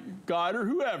by God or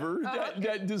whoever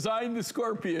that designed the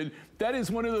scorpion. That is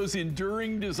one of those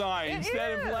enduring designs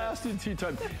that have lasted through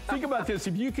time. Think about this.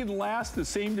 If you can last, the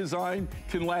same design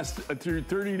can last through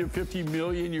 30 to 50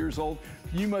 million years old,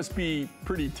 you must be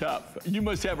pretty tough. You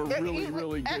must have a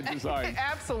really good design.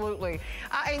 Absolutely.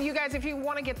 And you guys, if you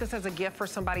want to get this as a gift for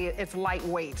somebody, it's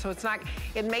lightweight. So it's not,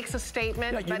 it makes a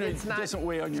statement, but it's not. It doesn't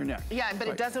weigh on your neck. Yeah, but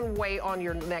it doesn't weigh on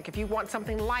your neck. If you want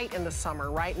something light in the summer,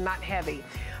 right? Not heavy.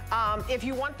 If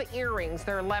you want the earrings,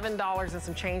 they're $11 and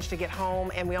some change to get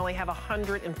home, and we only have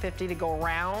 150 to go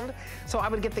around. So I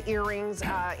would get the earrings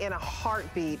in a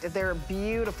heartbeat. They're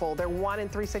beautiful. They're 1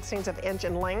 3/16 of an inch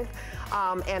in length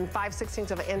and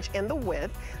 5/16 of an inch in the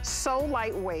width. So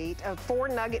lightweight, 4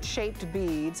 nugget-shaped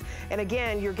beads. And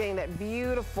again, you're getting that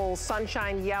beautiful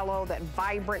sunshine yellow, that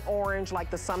vibrant orange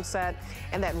like the sunset,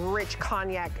 and that rich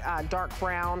cognac dark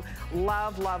brown.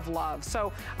 Love, love, love.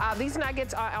 So these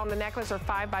nuggets on the necklace are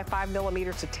 5 by 5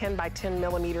 millimeters to 10 by 10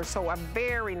 millimeters, so a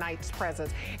very nice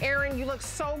presence. Erin, you look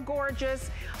so gorgeous.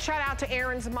 Shout out to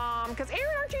Erin's mom, because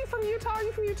Erin, aren't you from Utah? Are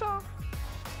you from Utah?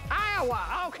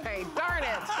 Iowa, okay, darn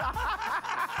it.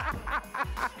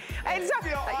 It's,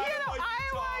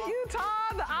 Iowa,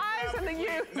 Utah, the I's and the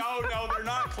U's. No, they're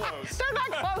not close. They're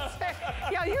not close.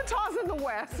 Yeah, Utah's in the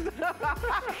west.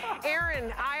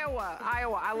 Erin, Iowa.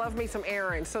 I love me some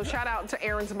Erin. So shout out to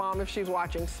Erin's mom if she's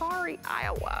watching. Sorry,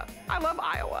 Iowa. I love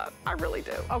Iowa. I really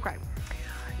do. Okay.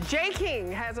 J.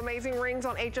 King has amazing rings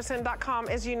on hsn.com,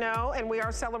 as you know, and we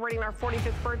are celebrating our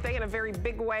 45th birthday in a very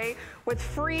big way with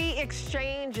free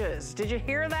exchanges. Did you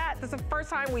hear that? This is the first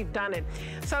time we've done it.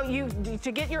 So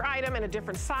to get your item in a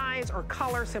different size or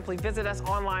color, simply visit us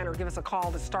online or give us a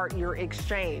call to start your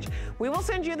exchange. We will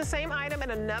send you the same item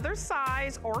in another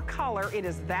size or color. It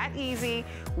is that easy.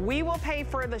 We will pay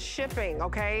for the shipping,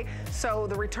 okay? So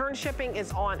the return shipping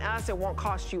is on us. It won't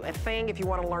cost you a thing. If you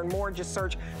want to learn more, just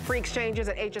search free exchanges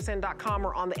at hsn.com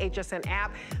or on the HSN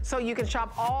app, so you can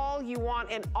shop all you want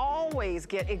and always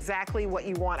get exactly what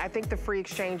you want. I think the free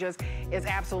exchanges is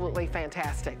absolutely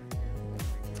fantastic.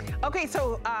 Okay,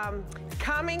 so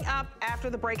coming up after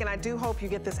the break, and I do hope you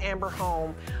get this amber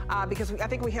home because I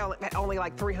think we have only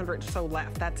like 300 or so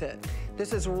left. That's it.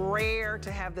 This is rare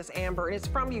to have this amber, and it's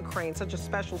from Ukraine, such a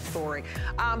special story.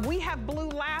 We have blue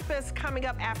lapis coming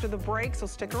up after the break, so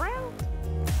stick around.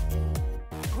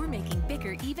 We're making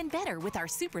bigger even better with our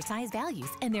supersize values,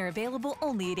 and they're available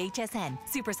only at HSN.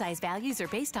 Supersize values are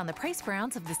based on the price per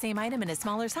ounce of the same item in a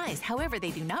smaller size. However,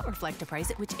 they do not reflect a price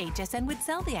at which HSN would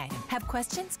sell the item. Have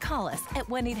questions? Call us at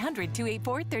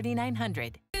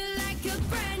 1-800-284-3900.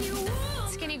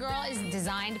 Skinny Girl is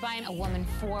designed by a woman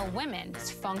for women. It's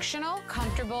functional,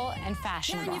 comfortable, and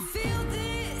fashionable.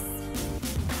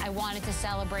 I wanted to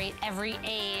celebrate every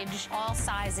age, all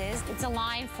sizes. It's a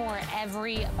line for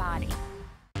everybody.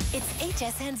 It's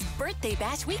HSN's Birthday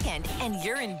Bash weekend, and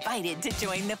you're invited to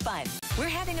join the fun. We're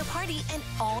having a party, and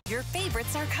all your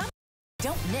favorites are coming.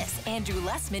 Don't miss Andrew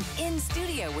Lessman in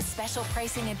studio with special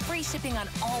pricing and free shipping on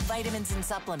all vitamins and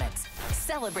supplements.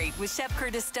 Celebrate with Chef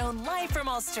Curtis Stone live from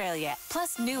Australia,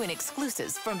 plus new and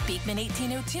exclusives from Beekman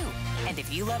 1802. And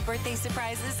if you love birthday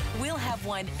surprises, we'll have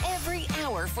one every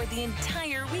hour for the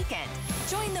entire weekend.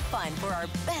 Join the fun for our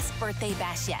best birthday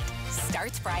bash yet.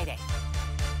 Starts Friday.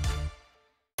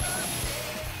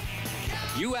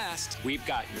 You asked, we've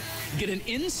got you. Get an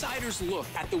insider's look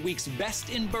at the week's best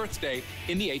in birthday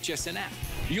in the HSN app.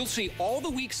 You'll see all the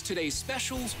week's today's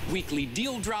specials, weekly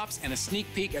deal drops, and a sneak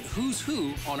peek at who's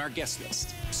who on our guest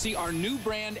list. See our new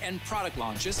brand and product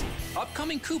launches,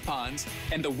 upcoming coupons,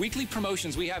 and the weekly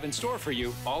promotions we have in store for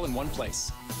you all in one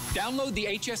place. Download the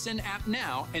HSN app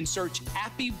now and search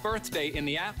Happy Birthday in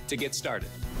the app to get started.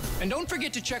 And don't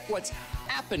forget to check what's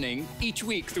happening each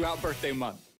week throughout birthday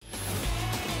month.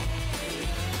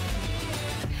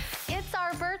 It's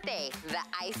our birthday. The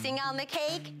icing on the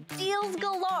cake, deals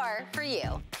galore for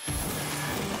you.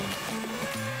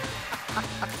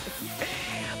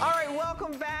 All right,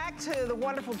 welcome back to the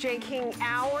wonderful J. King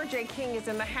Hour. J. King is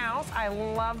in the house. I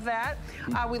love that.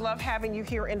 We love having you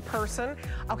here in person.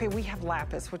 Okay, we have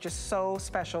lapis, which is so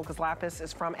special because lapis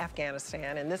is from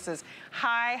Afghanistan, and this is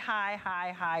high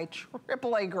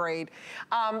AAA grade.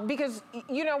 Because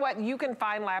you know what? You can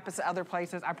find lapis at other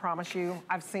places, I promise you.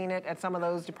 I've seen it at some of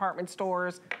those department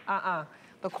stores.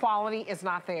 The quality is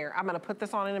not there. I'm gonna put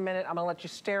this on in a minute. I'm gonna let you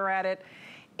stare at it.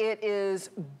 It is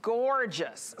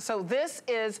gorgeous. So this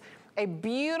is a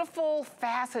beautiful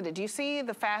faceted, do you see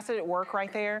the faceted work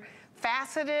right there?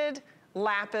 Faceted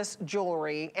lapis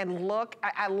jewelry, and look,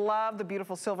 I love the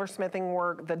beautiful silversmithing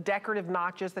work, the decorative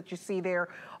notches that you see there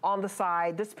on the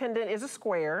side. This pendant is a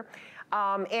square,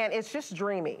 and it's just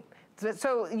dreamy.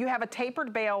 So you have a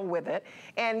tapered bail with it,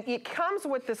 and it comes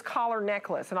with this collar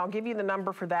necklace, and I'll give you the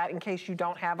number for that in case you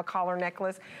don't have a collar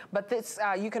necklace. But this,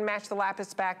 you can match the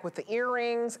lapis back with the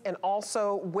earrings and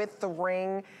also with the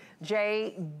ring.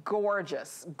 Jay,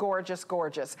 gorgeous, gorgeous,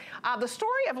 gorgeous. The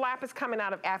story of lapis coming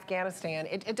out of Afghanistan,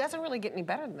 it doesn't really get any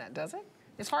better than that, does it?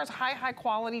 As far as high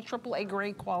quality, AAA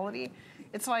grade quality,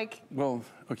 it's like... Well,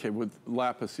 okay, with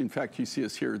lapis, in fact, you see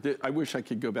us here. I wish I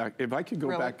could go back. If I could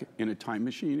go back in a time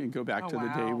machine and go back to the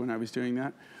day when I was doing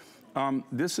that.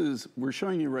 We're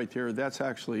showing you right there, that's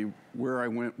actually where I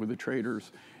went with the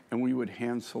traders, and we would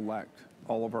hand select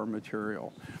all of our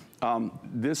material.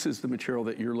 This is the material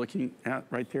that you're looking at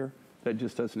right there. That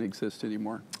just doesn't exist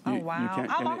anymore. Oh, wow.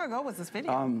 How long ago was this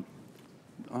video?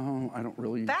 Oh, I don't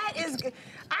really... That is,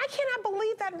 I cannot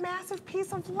believe that massive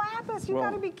piece of lapis. You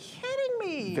gotta be kidding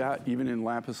me. That, even in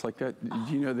lapis like that,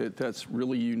 do you know that that's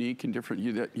really unique and different?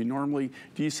 You normally,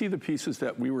 do you see the pieces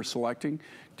that we were selecting?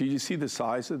 Do you see the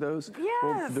size of those? Yes.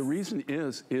 Well, the reason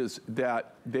is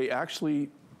that they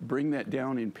actually bring that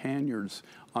down in panniers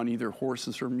on either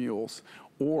horses or mules,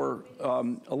 or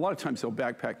a lot of times they'll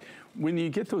backpack. When you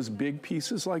get those big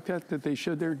pieces like that they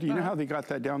showed there, do you know how they got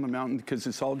that down the mountain? Because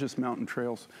it's all just mountain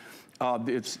trails.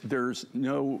 There's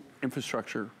no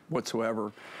infrastructure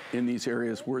whatsoever in these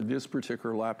areas where this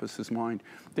particular lapis is mined.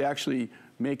 They actually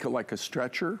make it like a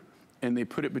stretcher, and they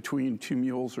put it between two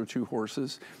mules or two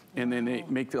horses, and then they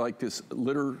make like this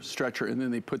litter stretcher, and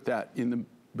then they put that in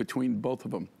between both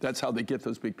of them. That's how they get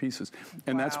those big pieces.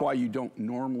 And that's why you don't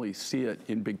normally see it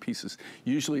in big pieces.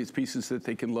 Usually it's pieces that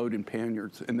they can load in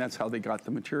panniers, and that's how they got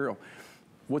the material.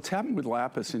 What's happened with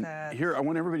lapis, and here, I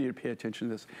want everybody to pay attention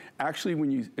to this.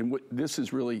 Actually, this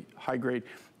is really high grade,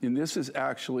 and this is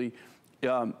actually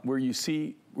where you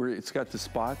see where it's got the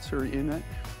spots are in it,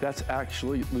 that's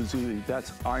actually lazuli.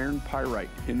 That's iron pyrite.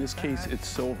 In this case, it's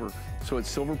silver. So it's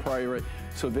silver pyrite.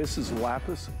 So this is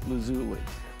lapis lazuli.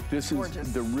 This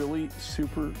is the really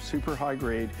super high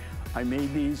grade. I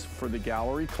made these for the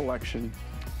gallery collection.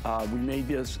 We made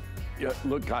this,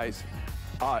 look guys,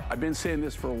 I've been saying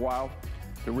this for a while,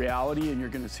 the reality, and you're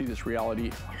gonna see this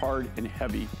reality hard and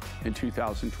heavy in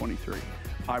 2023.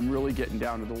 I'm really getting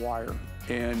down to the wire.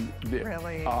 And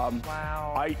really?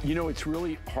 Wow. You know, it's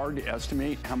really hard to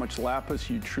estimate how much lapis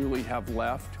you truly have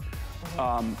left,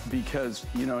 because,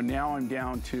 you know, now I'm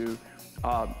down to,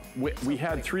 we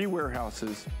had 3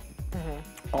 warehouses.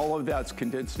 All of that's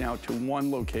condensed now to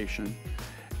 1 location.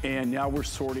 And now we're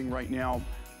sorting right now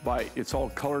by, it's all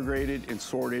color graded and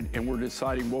sorted, and we're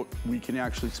deciding what we can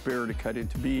actually spare to cut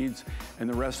into beads, and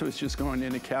the rest of it's just going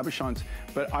into cabochons.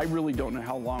 But I really don't know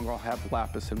how long I'll have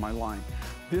lapis in my line.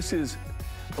 This is,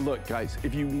 look guys,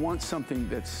 if you want something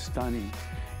that's stunning,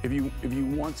 if you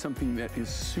want something that is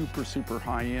super, super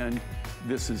high end,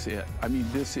 this is it. I mean,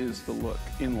 this is the look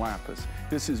in lapis.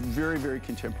 This is very, very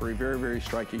contemporary, very, very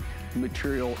striking. The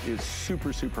material is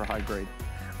super, super high grade.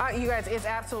 You guys, it's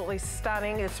absolutely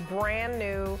stunning. It's brand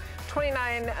new.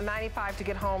 $29.95 to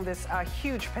get home this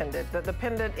huge pendant. The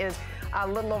pendant is a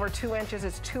little over 2 inches.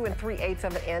 It's 2 3/8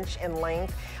 of an inch in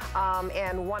length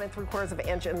and 1 3/4 of an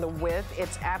inch in the width.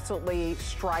 It's absolutely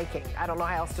striking. I don't know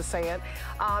how else to say it.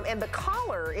 And the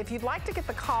collar, if you'd like to get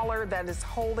the collar that is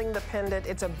holding the pendant,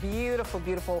 it's a beautiful,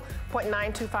 beautiful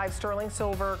 0.925 sterling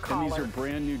silver collar. And these are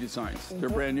brand new designs. They're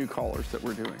brand new collars that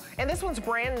we're doing. And this one's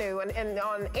brand new. And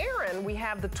on Erin, we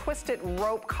have the twisted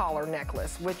rope collar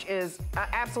necklace, which is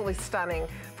absolutely stunning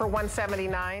for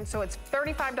 $179. So it's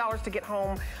 $35 to get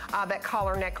home that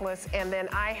collar necklace. And then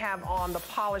I have on the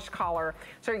polished collar.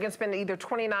 So you can spend either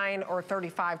 $29 or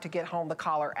 $35 to get home the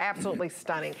collar. Absolutely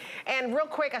stunning. And real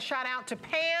quick, a shout out to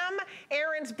Pam,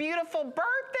 Erin's beautiful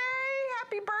birthday.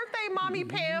 Happy birthday, Mommy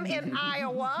Pam in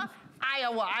Iowa.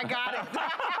 Iowa, I got it.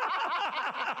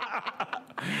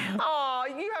 Oh,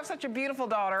 you have such a beautiful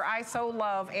daughter. I so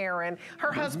love Erin.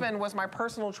 Her husband was my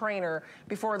personal trainer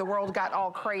before the world got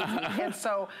all crazy. And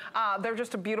so they're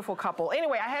just a beautiful couple.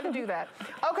 Anyway, I had to do that.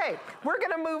 Okay, we're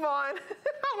gonna move on.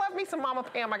 I love me some Mama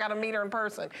Pam. I gotta meet her in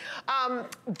person.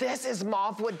 This is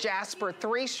Mauvewood Jasper,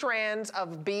 3 strands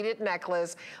of beaded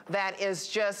necklace that is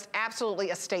just absolutely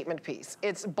a statement piece.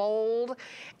 It's bold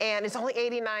and it's only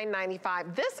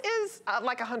 $89.95. This is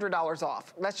like $100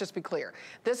 off. Let's just be clear.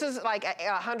 This is like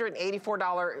a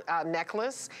 $184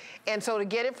 necklace. And so to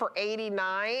get it for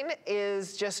 $89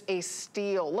 is just a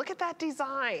steal. Look at that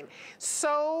design.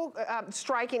 So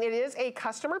striking. It is a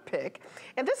customer pick.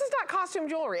 And this is not costume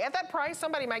jewelry. At that price,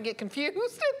 somebody might get confused and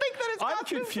think that it's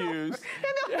costume jewelry.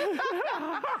 They'll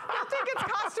think it's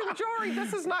costume jewelry.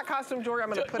 This is not costume jewelry. I'm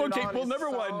going to put it on. Okay, well, number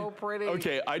one. Pretty.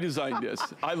 Okay, I designed this.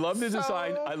 I love the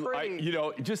design. You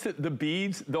know, just the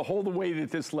beads, the whole way that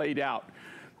this laid out.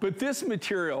 But this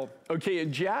material, okay,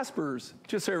 in jaspers,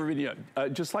 just so everybody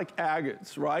knows, just like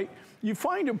agates, right? You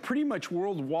find them pretty much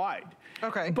worldwide.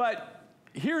 Okay. But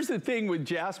here's the thing with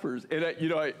jaspers, and you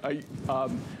know,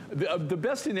 the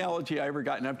best analogy I ever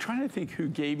got, and I'm trying to think who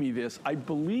gave me this. I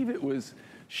believe it was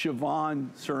Siobhan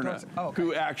Cerna,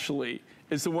 who actually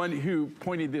is the one who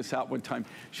pointed this out one time.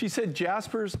 She said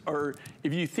jaspers are,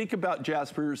 if you think about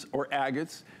jaspers or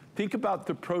agates, think about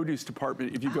the produce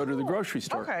department if you go to the grocery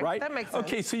store, right? That makes sense.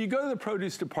 Okay, so you go to the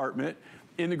produce department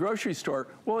in the grocery store.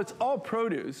 Well, it's all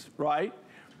produce, right?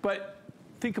 But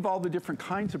think of all the different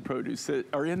kinds of produce that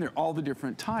are in there, all the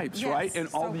different types, right? And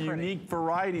all the unique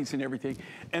varieties and everything.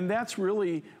 And that's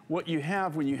really what you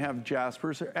have when you have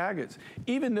jaspers or agates.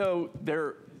 Even though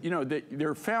they're, you know,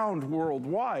 they're found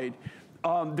worldwide,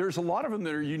 there's a lot of them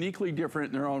that are uniquely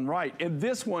different in their own right. And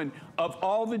this one, of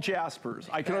all the jaspers,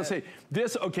 I can also say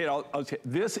this, okay, I'll say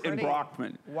this and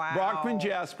Brockman. Wow. Brockman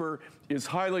jasper is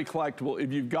highly collectible.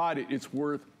 If you've got it, it's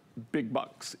worth big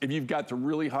bucks. If you've got the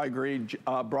really high grade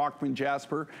Brockman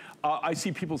jasper, I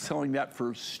see people selling that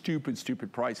for stupid,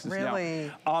 stupid prices now.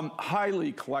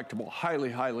 Highly collectible, highly,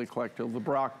 highly collectible, the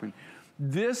Brockman.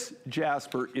 This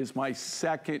jasper is my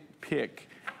second pick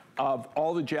of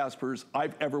all the jaspers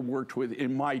I've ever worked with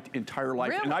in my entire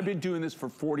life. And I've been doing this for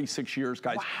 46 years,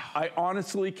 guys. I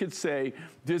honestly could say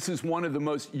this is one of the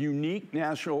most unique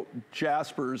natural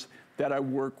jaspers that I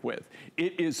work with.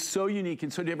 It is so unique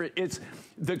and so different. It's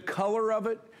the color of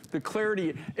it, the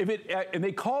clarity. And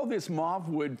they call this mauve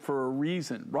wood for a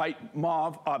reason, right?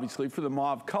 Mauve, obviously, for the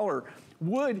mauve color.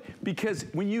 Wood, because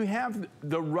when you have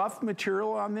the rough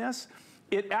material on this,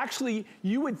 it actually,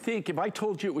 you would think, if I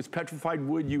told you it was petrified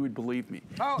wood, you would believe me.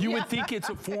 You would think it's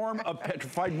a form of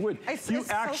petrified wood. You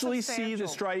actually see the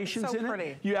striations in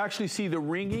it. You actually see the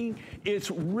ringing. It's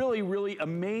really, really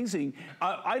amazing.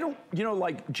 I don't, you know,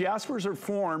 like jaspers are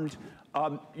formed,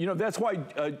 you know, that's why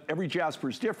every jasper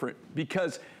is different,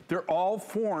 because they're all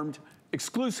formed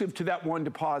exclusive to that one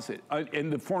deposit.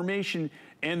 And the formation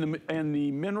and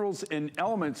the minerals and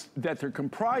elements that they're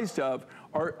comprised of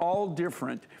are all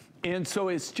different. And so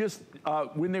it's just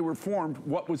when they were formed,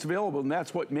 what was available, and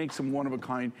that's what makes them one of a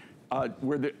kind.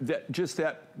 Where that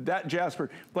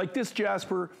jasper, like this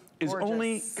jasper, is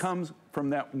only comes from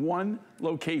that one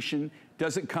location,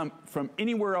 doesn't come from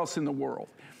anywhere else in the world.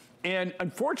 And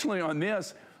unfortunately, on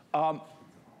this,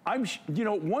 you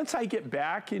know, once I get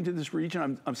back into this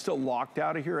region, I'm still locked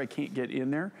out of here. I can't get in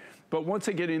there. But once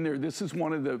I get in there, this is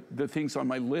one of the things on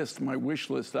my list, my wish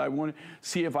list, that I want to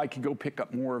see if I can go pick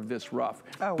up more of this rough.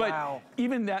 But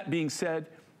even that being said,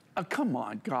 come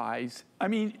on, guys. I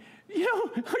mean, you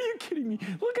know, are you kidding me?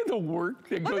 Look at the work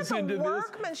that goes into this.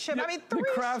 Workmanship. I mean, the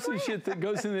craftsmanship that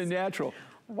goes into the natural.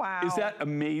 Wow. Is that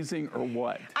amazing or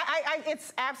what?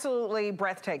 It's absolutely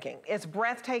breathtaking. It's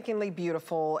breathtakingly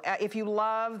beautiful. If you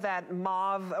love that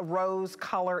mauve rose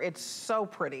color, it's so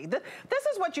pretty. This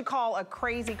is what you call a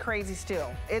crazy, crazy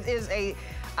steal. It is a,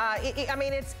 I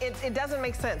mean, it doesn't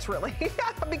make sense really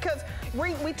because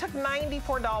we took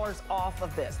 $94 off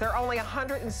of this. There are only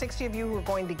 160 of you who are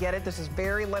going to get it. This is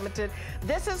very limited.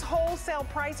 This is wholesale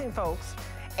pricing, folks.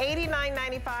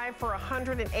 $89.95 for a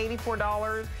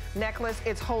 $184 necklace.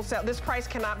 It's wholesale. This price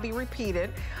cannot be repeated.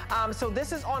 So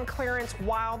this is on clearance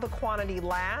while the quantity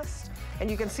lasts. And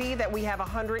you can see that we have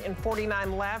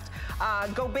 149 left.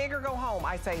 Go big or go home,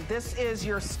 I say. This is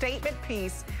your statement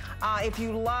piece if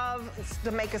you love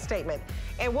to make a statement.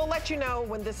 And we'll let you know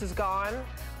when this is gone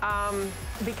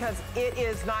because it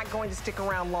is not going to stick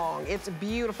around long. It's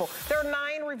beautiful. There are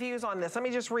 9 reviews on this. Let me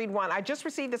just read one. I just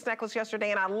received this necklace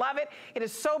yesterday and I love it. It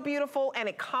is so beautiful and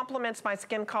it complements my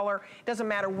skin color. It doesn't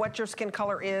matter what your skin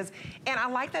color is. And I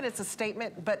like that it's a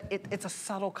statement, but it's a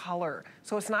subtle color.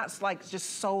 So it's not like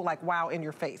just so like wow in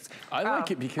your face. I like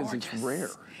it because gorgeous. It's rare.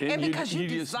 And because you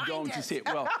just don't it. See it.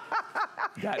 Well,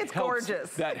 that it's helps,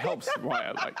 gorgeous. That helps why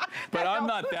I like it. But I'm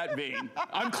not that vain.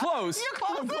 I'm close.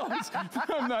 You're close.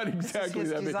 I'm not exactly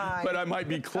that vain, but I might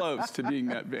be close to being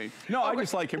that vain. No, I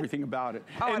just like everything about it.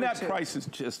 Oh, and that price is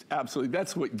just absolutely,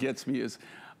 that's what gets me is,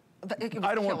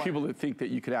 I don't want people to think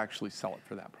that you could actually sell it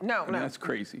for that price. No, I mean, that's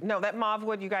crazy. No, that mauve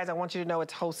wood, you guys, I want you to know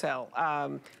it's wholesale.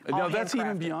 No, that's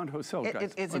even beyond wholesale,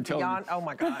 guys. Is it beyond? Oh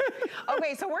my God.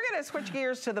 Okay, so we're gonna switch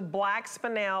gears to the black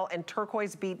spinel and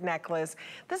turquoise bead necklace.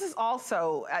 This is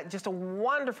also just a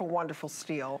wonderful, wonderful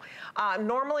steal.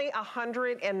 Normally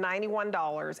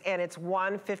 $191 and it's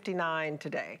 $159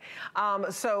 today.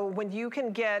 So when you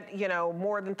can get, you know,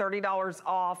 more than $30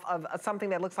 off of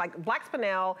something that looks like black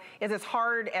spinel is as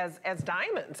hard as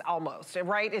diamonds almost,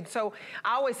 right? And so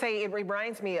I always say it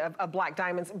reminds me of black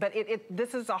diamonds, but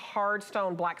this is a hard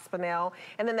stone black spinel.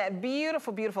 And then that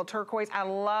beautiful, beautiful turquoise. I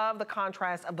love the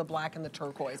contrast of the black and the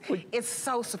turquoise. It's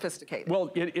so sophisticated.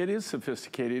 Well, it is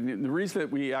sophisticated. And the reason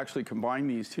that we actually combine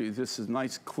these two, this is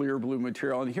nice clear blue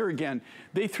material. And here again,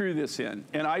 they threw this in,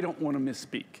 and I don't want to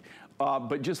misspeak.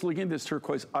 But just looking at this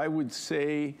turquoise, I would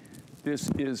say this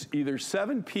is either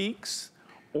 7 peaks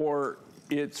or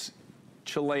it's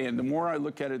Chilean. The more I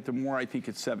look at it, the more I think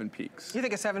it's 7 peaks. You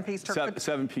think it's 7 peaks turquoise?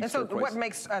 7 peaks and so turquoise. What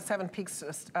makes 7 peaks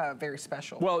very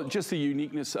special? Well, just the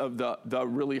uniqueness of the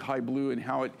really high blue and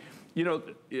how it, you know,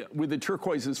 with the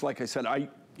turquoises, like I said, I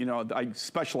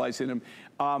specialize in them.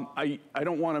 I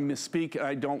don't want to misspeak.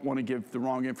 I don't want to give the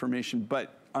wrong information,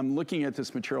 but I'm looking at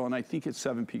this material and I think it's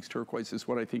 7 peaks turquoise is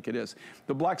what I think it is.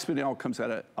 The black spinel comes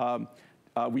out of,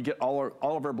 we get all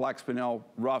of our black spinel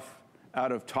rough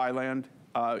out of Thailand.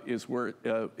 Is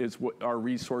what our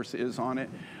resource is on it.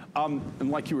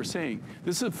 And like you were saying,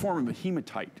 this is a form of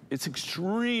hematite. It's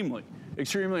extremely,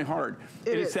 extremely hard.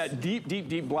 It's that deep, deep,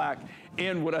 deep black.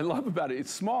 And what I love about it,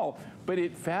 it's small, but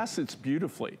it facets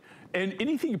beautifully. And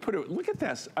anything you put it, look at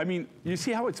this. I mean, you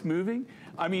see how it's moving?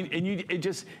 I mean, and it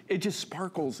just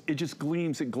sparkles, it just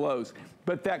gleams, it glows.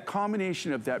 But that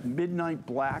combination of that midnight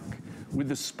black with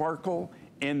the sparkle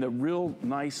and the real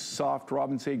nice, soft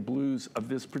robin's egg blues of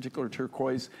this particular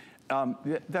turquoise,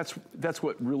 that's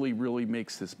what really, really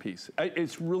makes this piece.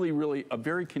 It's really, really a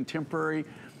very contemporary,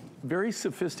 very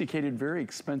sophisticated, very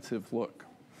expensive look.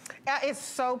 It's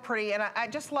so pretty, and I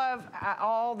just love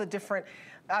all the different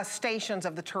stations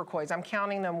of the turquoise. I'm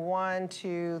counting them 1,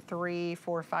 2, 3,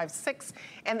 4, 5, 6,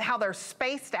 and how they're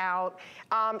spaced out.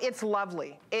 It's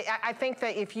lovely. I think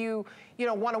that if you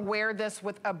want to wear this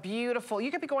with a beautiful, you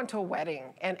could be going to a wedding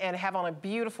and have on a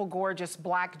beautiful, gorgeous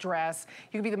black dress.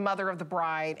 You could be the mother of the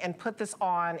bride and put this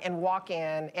on and walk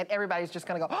in, and everybody's just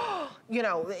going to go, oh, you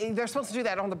know, they're supposed to do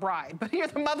that on the bride, but you're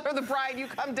the mother of the bride. You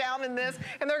come down in this,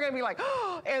 and they're going to be like,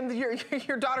 oh, and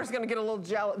your daughter's going to get a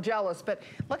little jealous. But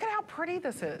look at how pretty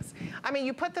this is. I mean,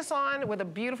 you put this on with a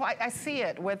beautiful, I see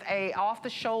it with a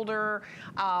off-the-shoulder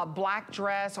black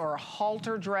dress or a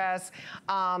halter dress,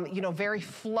 you know, very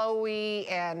flowy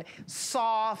and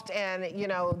soft, and you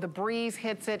know, the breeze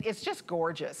hits it. It's just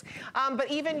gorgeous.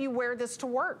 But even you wear this to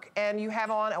work and you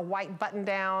have on a white button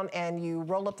down and you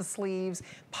roll up the sleeves,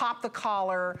 pop the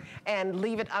collar and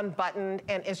leave it unbuttoned,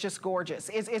 and it's just gorgeous.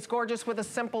 It's gorgeous with a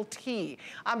simple tee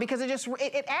because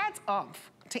it adds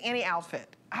oomph to any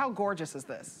outfit. How gorgeous is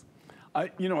this? I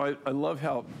love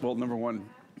how, well, number one,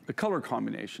 the color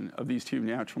combination of these two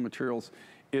natural materials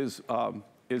is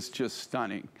just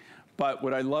stunning. But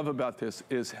what I love about this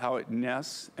is how it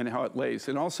nests and how it lays.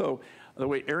 And also the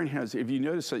way Erin has, if you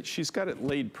notice that she's got it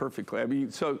laid perfectly. I mean,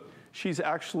 so she's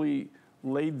actually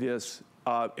laid this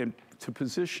and to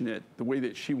position it the way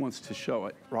that she wants to show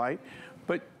it, right?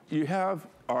 But you have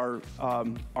our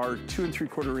 2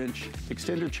 3/4 inch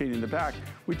extender chain in the back,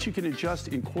 which you can adjust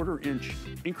in 1/4 inch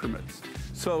increments.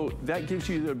 So that gives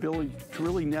you the ability to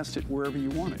really nest it wherever you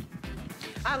want it.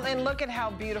 And look at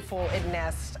how beautiful it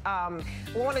nests.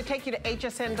 We want to take you to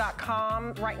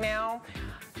hsn.com right now.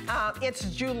 It's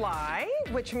July,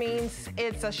 which means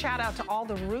it's a shout out to all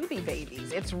the ruby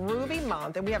babies. It's Ruby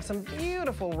Month, and we have some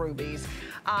beautiful rubies.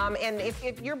 And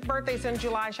if your birthday's in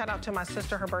July, shout out to my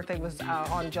sister. Her birthday was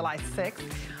on July 6th,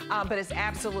 but it's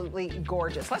absolutely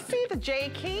gorgeous. Let's see the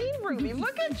Jay Keene ruby.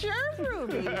 Look at your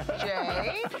ruby,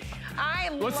 Jay.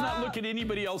 Let's not look at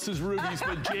anybody else's rubies,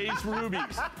 but Jay's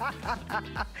rubies.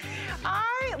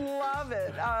 I love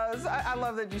it. I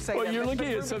love that you say that. Well, you're looking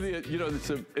at something that, you know,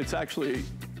 it's actually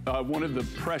one of the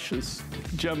precious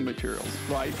gem materials,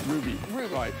 right? Ruby.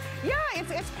 Right. Yeah,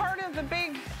 it's part of the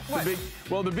big, what?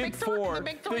 The big four. The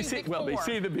big three, they say, big four. They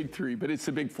say the big three, but it's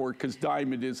the big four because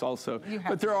diamond is also.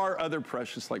 But there are other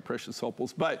precious, like precious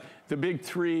opals. But the big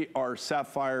three are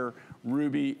sapphire,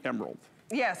 ruby, emerald.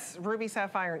 Yes, ruby,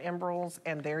 sapphire, and emeralds,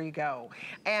 and there you go.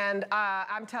 And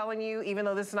I'm telling you, even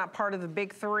though this is not part of the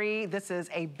big three, this is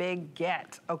a big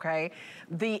get, okay?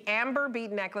 The amber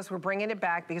bead necklace, we're bringing it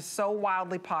back because it's so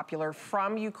wildly popular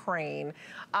from Ukraine.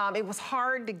 It was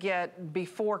hard to get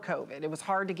before COVID. It was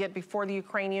hard to get before the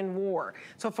Ukrainian war.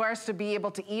 So for us to be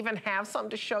able to even have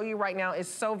something to show you right now is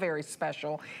so very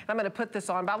special. And I'm gonna put this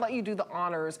on, but I'll let you do the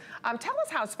honors. Tell us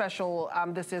how special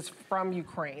this is from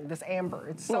Ukraine, this amber.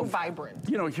 It's so vibrant.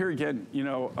 You know, here again, you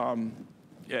know,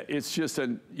 it's just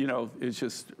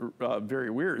very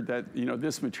weird that, you know,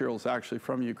 this material is actually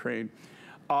from Ukraine.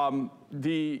 You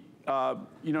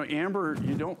know, amber,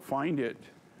 you don't find it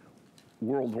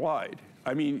worldwide.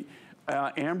 I mean,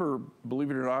 amber, believe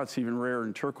it or not, it's even rare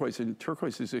in turquoise, and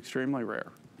turquoise is extremely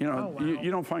rare. You know, you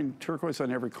don't find turquoise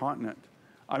on every continent.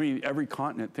 I mean, every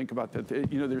continent, think about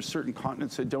that. You know, there's certain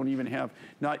continents that don't even have,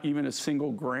 not even a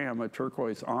single gram of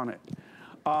turquoise on it.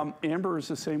 Amber is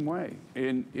the same way,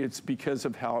 and it's because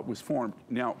of how it was formed.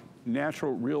 Now,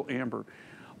 natural, real amber,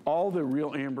 all the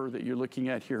real amber that you're looking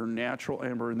at here, natural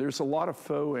amber, and there's a lot of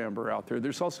faux amber out there.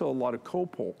 There's also a lot of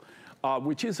copal,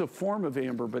 which is a form of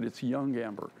amber, but it's young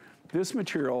amber. This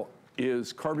material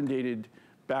is carbon dated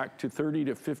back to 30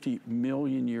 to 50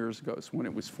 million years ago is when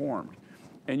it was formed.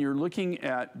 And you're looking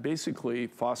at basically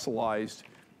fossilized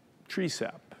tree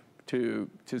sap. To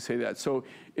say that. So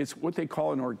it's what they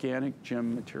call an organic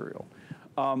gem material.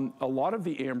 A lot of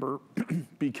the amber,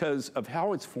 because of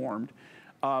how it's formed,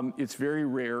 it's very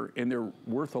rare and they're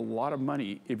worth a lot of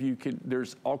money. If you can,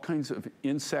 there's all kinds of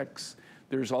insects,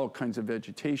 there's all kinds of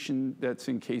vegetation that's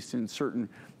encased in certain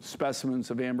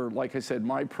specimens of amber. Like I said,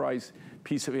 my prize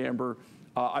piece of amber,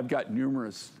 I've got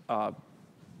numerous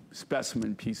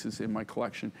specimen pieces in my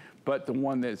collection, but the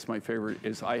one that's my favorite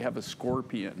is I have a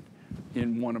scorpion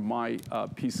in one of my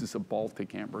pieces of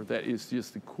Baltic amber. That is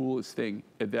just the coolest thing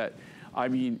that, I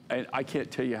mean, and I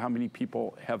can't tell you how many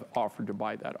people have offered to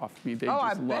buy that off of me. They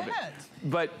just love it.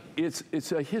 But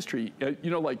it's a history.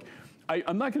 You know, like,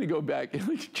 I'm not going to go back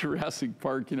like Jurassic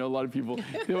Park. You know, a lot of people,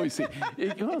 they always say,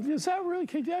 well, does that really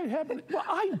happen? Well,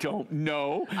 I don't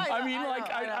know. I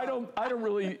don't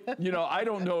really, you know, I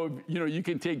don't know if, you know, you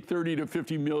can take 30 to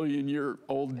 50 million year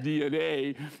old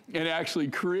DNA and actually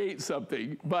create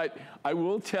something. But I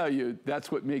will tell you,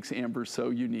 that's what makes amber so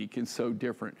unique and so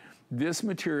different. This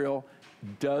material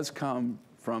does come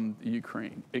from the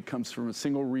Ukraine. It comes from a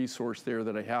single resource there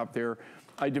that I have there.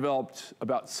 I developed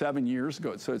about 7 years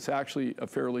ago, so it's actually a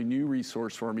fairly new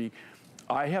resource for me.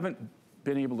 I haven't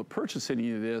been able to purchase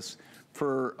any of this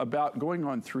for about going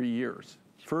on 3 years.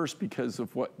 First, because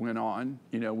of what went on,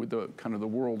 you know, with the kind of the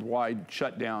worldwide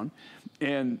shutdown,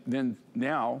 and then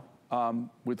now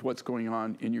with what's going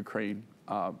on in Ukraine,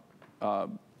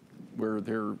 where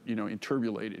they're, you know,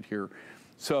 interbulated here.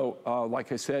 So,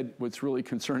 like I said, what's really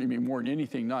concerning me more than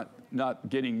anything, not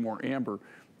getting more amber,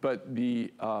 but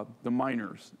the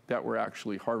miners that were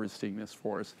actually harvesting this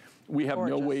for us. We have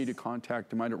no way to contact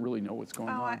them. I don't really know what's going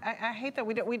on. I hate that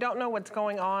we don't know what's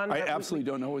going on. I absolutely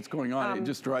don't know what's going on. It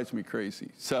just drives me crazy.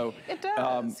 So it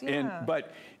does,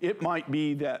 but it might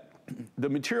be that the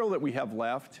material that we have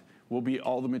left will be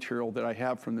all the material that I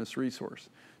have from this resource.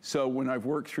 So when I've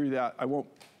worked through that, I won't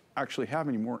actually have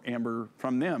any more amber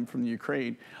from them, from the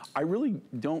Ukraine. I really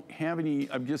don't have any.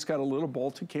 I've just got a little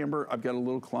Baltic amber. I've got a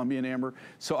little Colombian amber.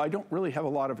 So I don't really have a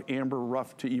lot of amber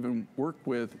rough to even work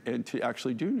with and to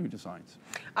actually do new designs.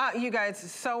 You guys,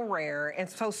 so rare and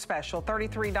so special.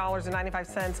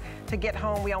 $33.95 to get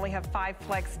home. We only have 5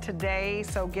 flex today,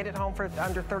 so get it home for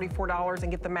under $34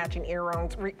 and get the matching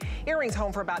earrings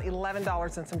home for about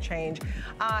 $11 and some change.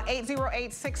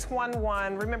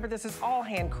 808-611. Remember, this is all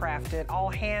handcrafted, all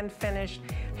hand finished,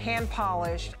 hand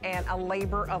polished, and a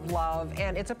labor of love,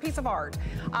 and it's a piece of art.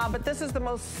 But this is the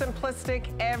most simplistic,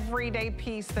 everyday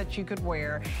piece that you could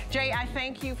wear. Jay, I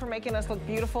thank you for making us look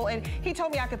beautiful, and he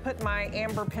told me I could put my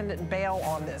amber pendant bail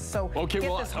on this, so okay, get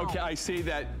well, this home. okay, I say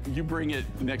that you bring it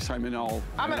next time, and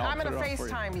I'm gonna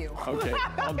FaceTime you. Okay,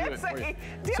 I'll do it for you.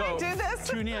 Did I do this?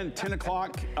 Tune in 10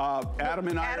 o'clock. Adam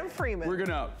and I, Freeman. We're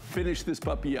gonna finish this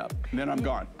puppy up, and then I'm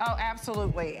gone. Oh,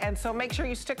 absolutely. And so make sure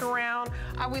you stick around.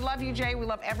 We love you, Jay. We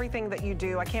love everything that you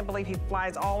do. I can't believe he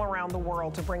flies all around the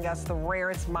world to bring us the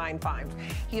rarest mine finds.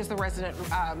 He is the resident,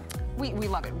 we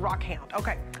love it, rock hound.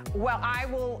 Okay, well, I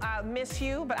will miss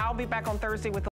you, but I'll be back on Thursday with